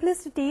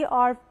सिंप्लिसिटी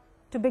और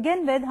टू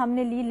बिगिन विद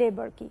हमने ली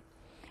लेबर की,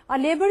 और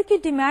लेबर की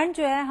डिमांड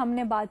जो है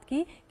हमने बात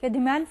की कि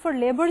डिमांड फॉर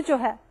लेबर जो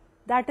है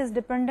that is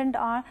dependent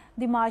on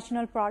the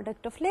marginal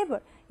product of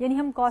labour. यानी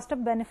हम कॉस्ट ऑफ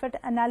बेनिफिट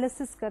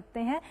एनालिसिस करते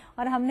हैं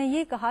और हमने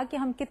ये कहा कि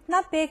हम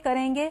कितना पे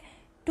करेंगे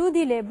to the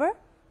labour,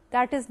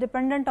 that is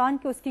dependent on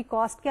कि उसकी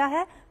कॉस्ट क्या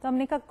है. तो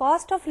हमने कहा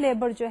कॉस्ट ऑफ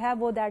लेबर जो है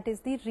वो that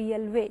is the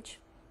real veg,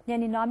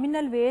 यानी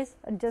nominal veg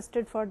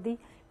adjusted for the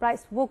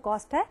price, वो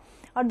कॉस्ट है.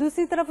 और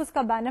दूसरी तरफ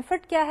उसका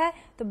बेनिफिट क्या है,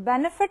 तो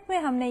बेनिफिट में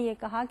हमने ये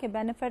कहा कि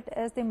benefit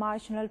is the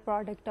marginal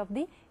product of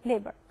the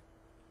labour.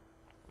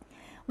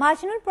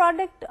 Marginal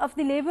product of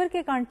the labour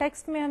के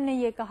कॉन्टेक्स्ट में हमने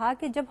ये कहा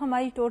कि जब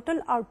हमारी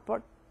टोटल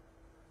आउटपुट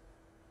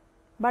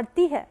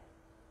बढ़ती है,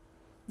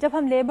 जब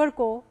हम लेबर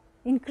को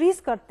इंक्रीज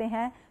करते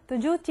हैं तो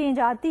जो चेंज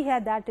आती है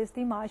that is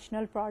the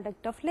marginal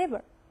product of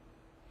labour.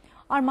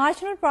 और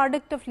मार्जिनल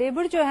प्रोडक्ट ऑफ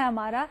लेबर जो है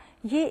हमारा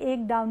ये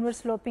एक डाउनवर्ड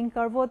स्लोपिंग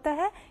कर्व होता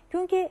है,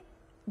 क्योंकि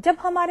जब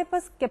हमारे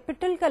पास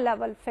कैपिटल का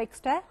लेवल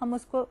फिक्स्ड है, हम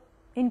उसको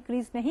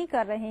इंक्रीज नहीं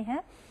कर रहे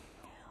हैं.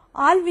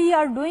 All we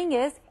are doing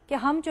is कि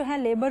हम जो है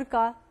लेबर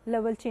का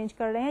लेवल चेंज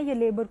कर रहे हैं, ये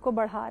लेबर को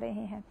बढ़ा रहे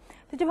हैं.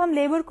 तो जब हम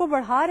लेबर को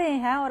बढ़ा रहे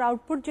हैं और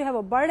आउटपुट जो है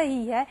वो बढ़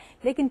रही है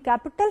लेकिन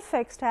कैपिटल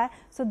फिक्स्ड है,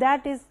 so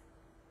that is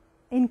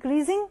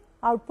increasing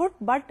output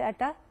but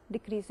at a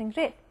decreasing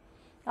rate.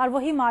 और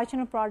वही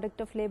मार्जिनल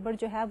प्रोडक्ट ऑफ लेबर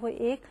जो है वो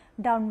एक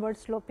डाउनवर्ड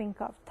स्लोपिंग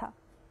कर्व था.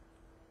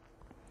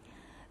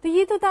 तो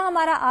ये तो था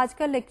हमारा आज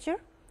का लेक्चर.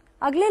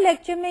 अगले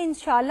लेक्चर में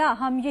इंशाल्लाह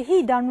हम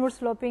यही डाउनवर्ड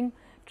स्लोपिंग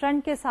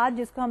ट्रेंड के साथ,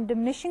 जिसको हम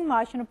diminishing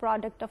marginal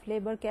product of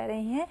labour कह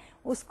रहे हैं,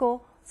 उसको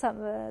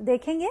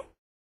देखेंगे.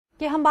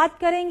 कि हम बात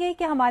करेंगे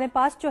कि हमारे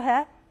पास जो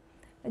है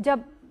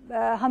जब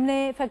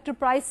हमने factor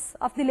price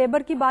of the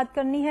labour की बात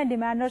करनी है,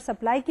 डिमांड और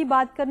सप्लाई की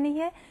बात करनी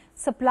है.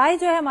 सप्लाई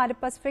जो है हमारे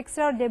पास फिक्स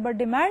है और लेबर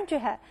डिमांड जो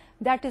है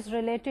that is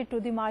related to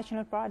the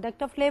marginal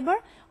product of labour.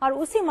 और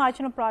उसी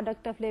मार्जिनल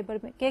प्रोडक्ट ऑफ लेबर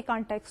के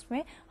कॉन्टेक्स्ट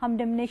में हम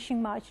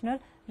diminishing marginal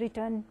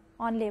return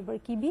on labour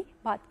की भी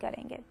बात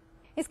करेंगे.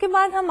 इसके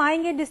बाद हम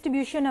आएंगे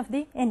डिस्ट्रीब्यूशन ऑफ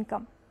द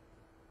इनकम.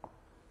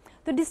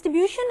 तो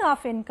डिस्ट्रीब्यूशन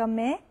ऑफ इनकम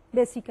में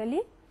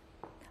बेसिकली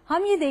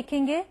हम ये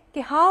देखेंगे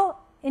कि how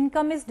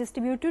income is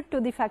distributed to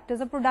the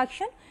factors of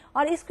production,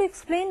 और इसको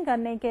एक्सप्लेन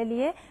करने के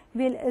लिए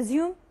will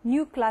assume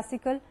new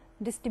classical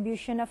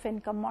distribution of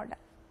income model.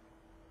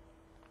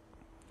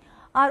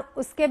 और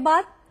उसके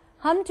बाद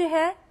हम जो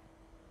है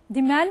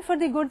demand for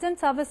the goods and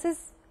services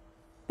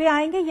पे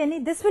आएंगे, यानी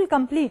दिस विल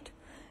कंप्लीट.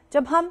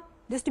 जब हम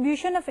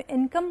डिस्ट्रीब्यूशन ऑफ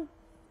इनकम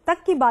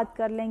तक की बात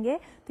कर लेंगे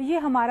तो ये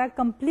हमारा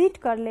कंप्लीट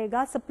कर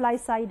लेगा supply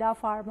side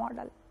of our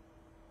model.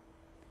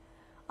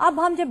 अब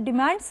हम जब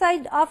demand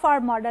side of our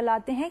model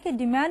आते हैं कि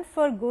demand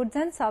for goods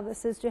and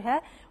services जो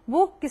है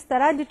वो किस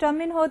तरह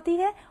डिटरमिन होती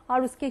है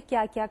और उसके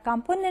क्या क्या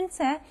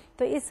कंपोनेंट्स हैं,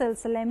 तो इस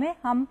सिलसिले में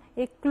हम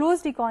एक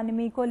क्लोज्ड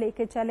इकोनॉमी को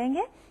लेके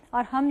चलेंगे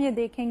और हम ये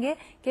देखेंगे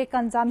कि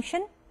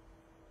कंजम्पशन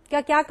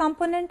का क्या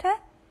कंपोनेंट है,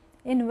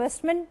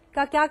 इन्वेस्टमेंट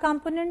का क्या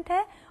कंपोनेंट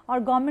है और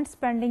गवर्नमेंट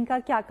स्पेंडिंग का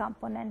क्या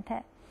कंपोनेंट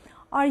है,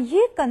 और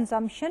ये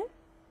कंजम्पशन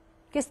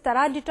किस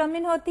तरह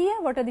डिटरमिन होती है,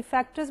 what are the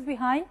factors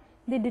behind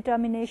the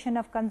determination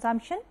of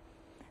consumption.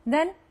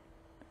 Then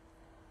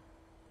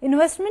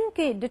investment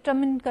के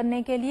डिटरमिन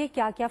करने के लिए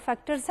क्या क्या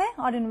फैक्टर्स हैं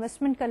और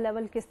इन्वेस्टमेंट का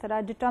लेवल किस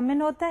तरह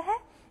डिटरमिन होता है,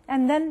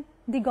 and then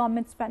the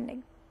government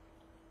spending.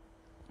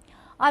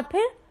 और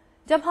फिर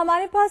जब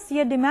हमारे पास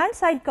ये डिमांड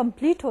साइड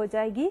कंप्लीट हो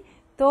जाएगी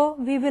तो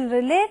we will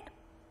relate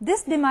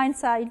this demand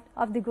side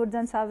of the goods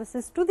and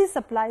services to the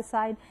supply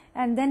side,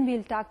 and then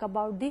we'll talk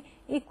about the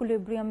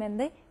equilibrium in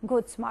the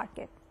goods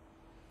market.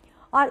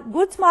 और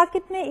goods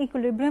market में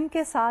equilibrium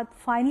के साथ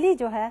finally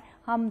जो है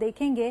हम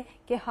देखेंगे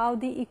कि how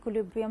the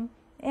equilibrium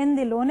in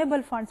the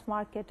loanable funds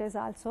market is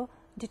also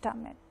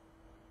determined.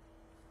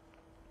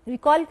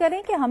 Recall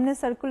करें कि हमने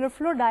सर्कुलर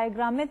फ्लो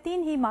डायग्राम में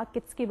 3 ही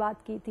मार्केट्स की बात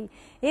की थी.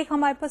 एक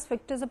हमारे पास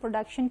फैक्टर्स ऑफ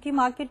प्रोडक्शन की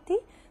मार्केट थी,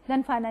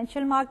 देन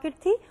फाइनेंशियल मार्केट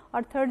थी,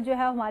 और थर्ड जो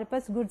है हमारे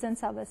पास गुड्स एंड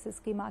सर्विसेज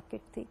की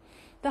मार्केट थी.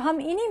 तो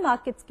हम इन्हीं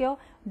मार्केट्स को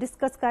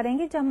डिस्कस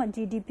करेंगे जब हम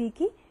जीडीपी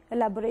की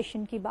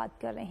एलैबोरेशन की बात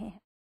कर रहे हैं.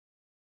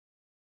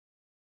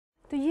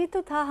 तो ये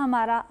तो था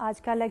हमारा आज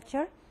का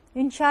लेक्चर.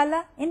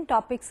 इंशाल्लाह इन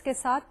टॉपिक्स के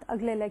साथ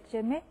अगले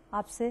लेक्चर में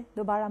आपसे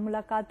दोबारा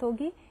मुलाकात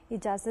होगी.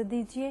 इजाजत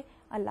दीजिए.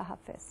 अल्लाह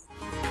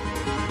हाफिज.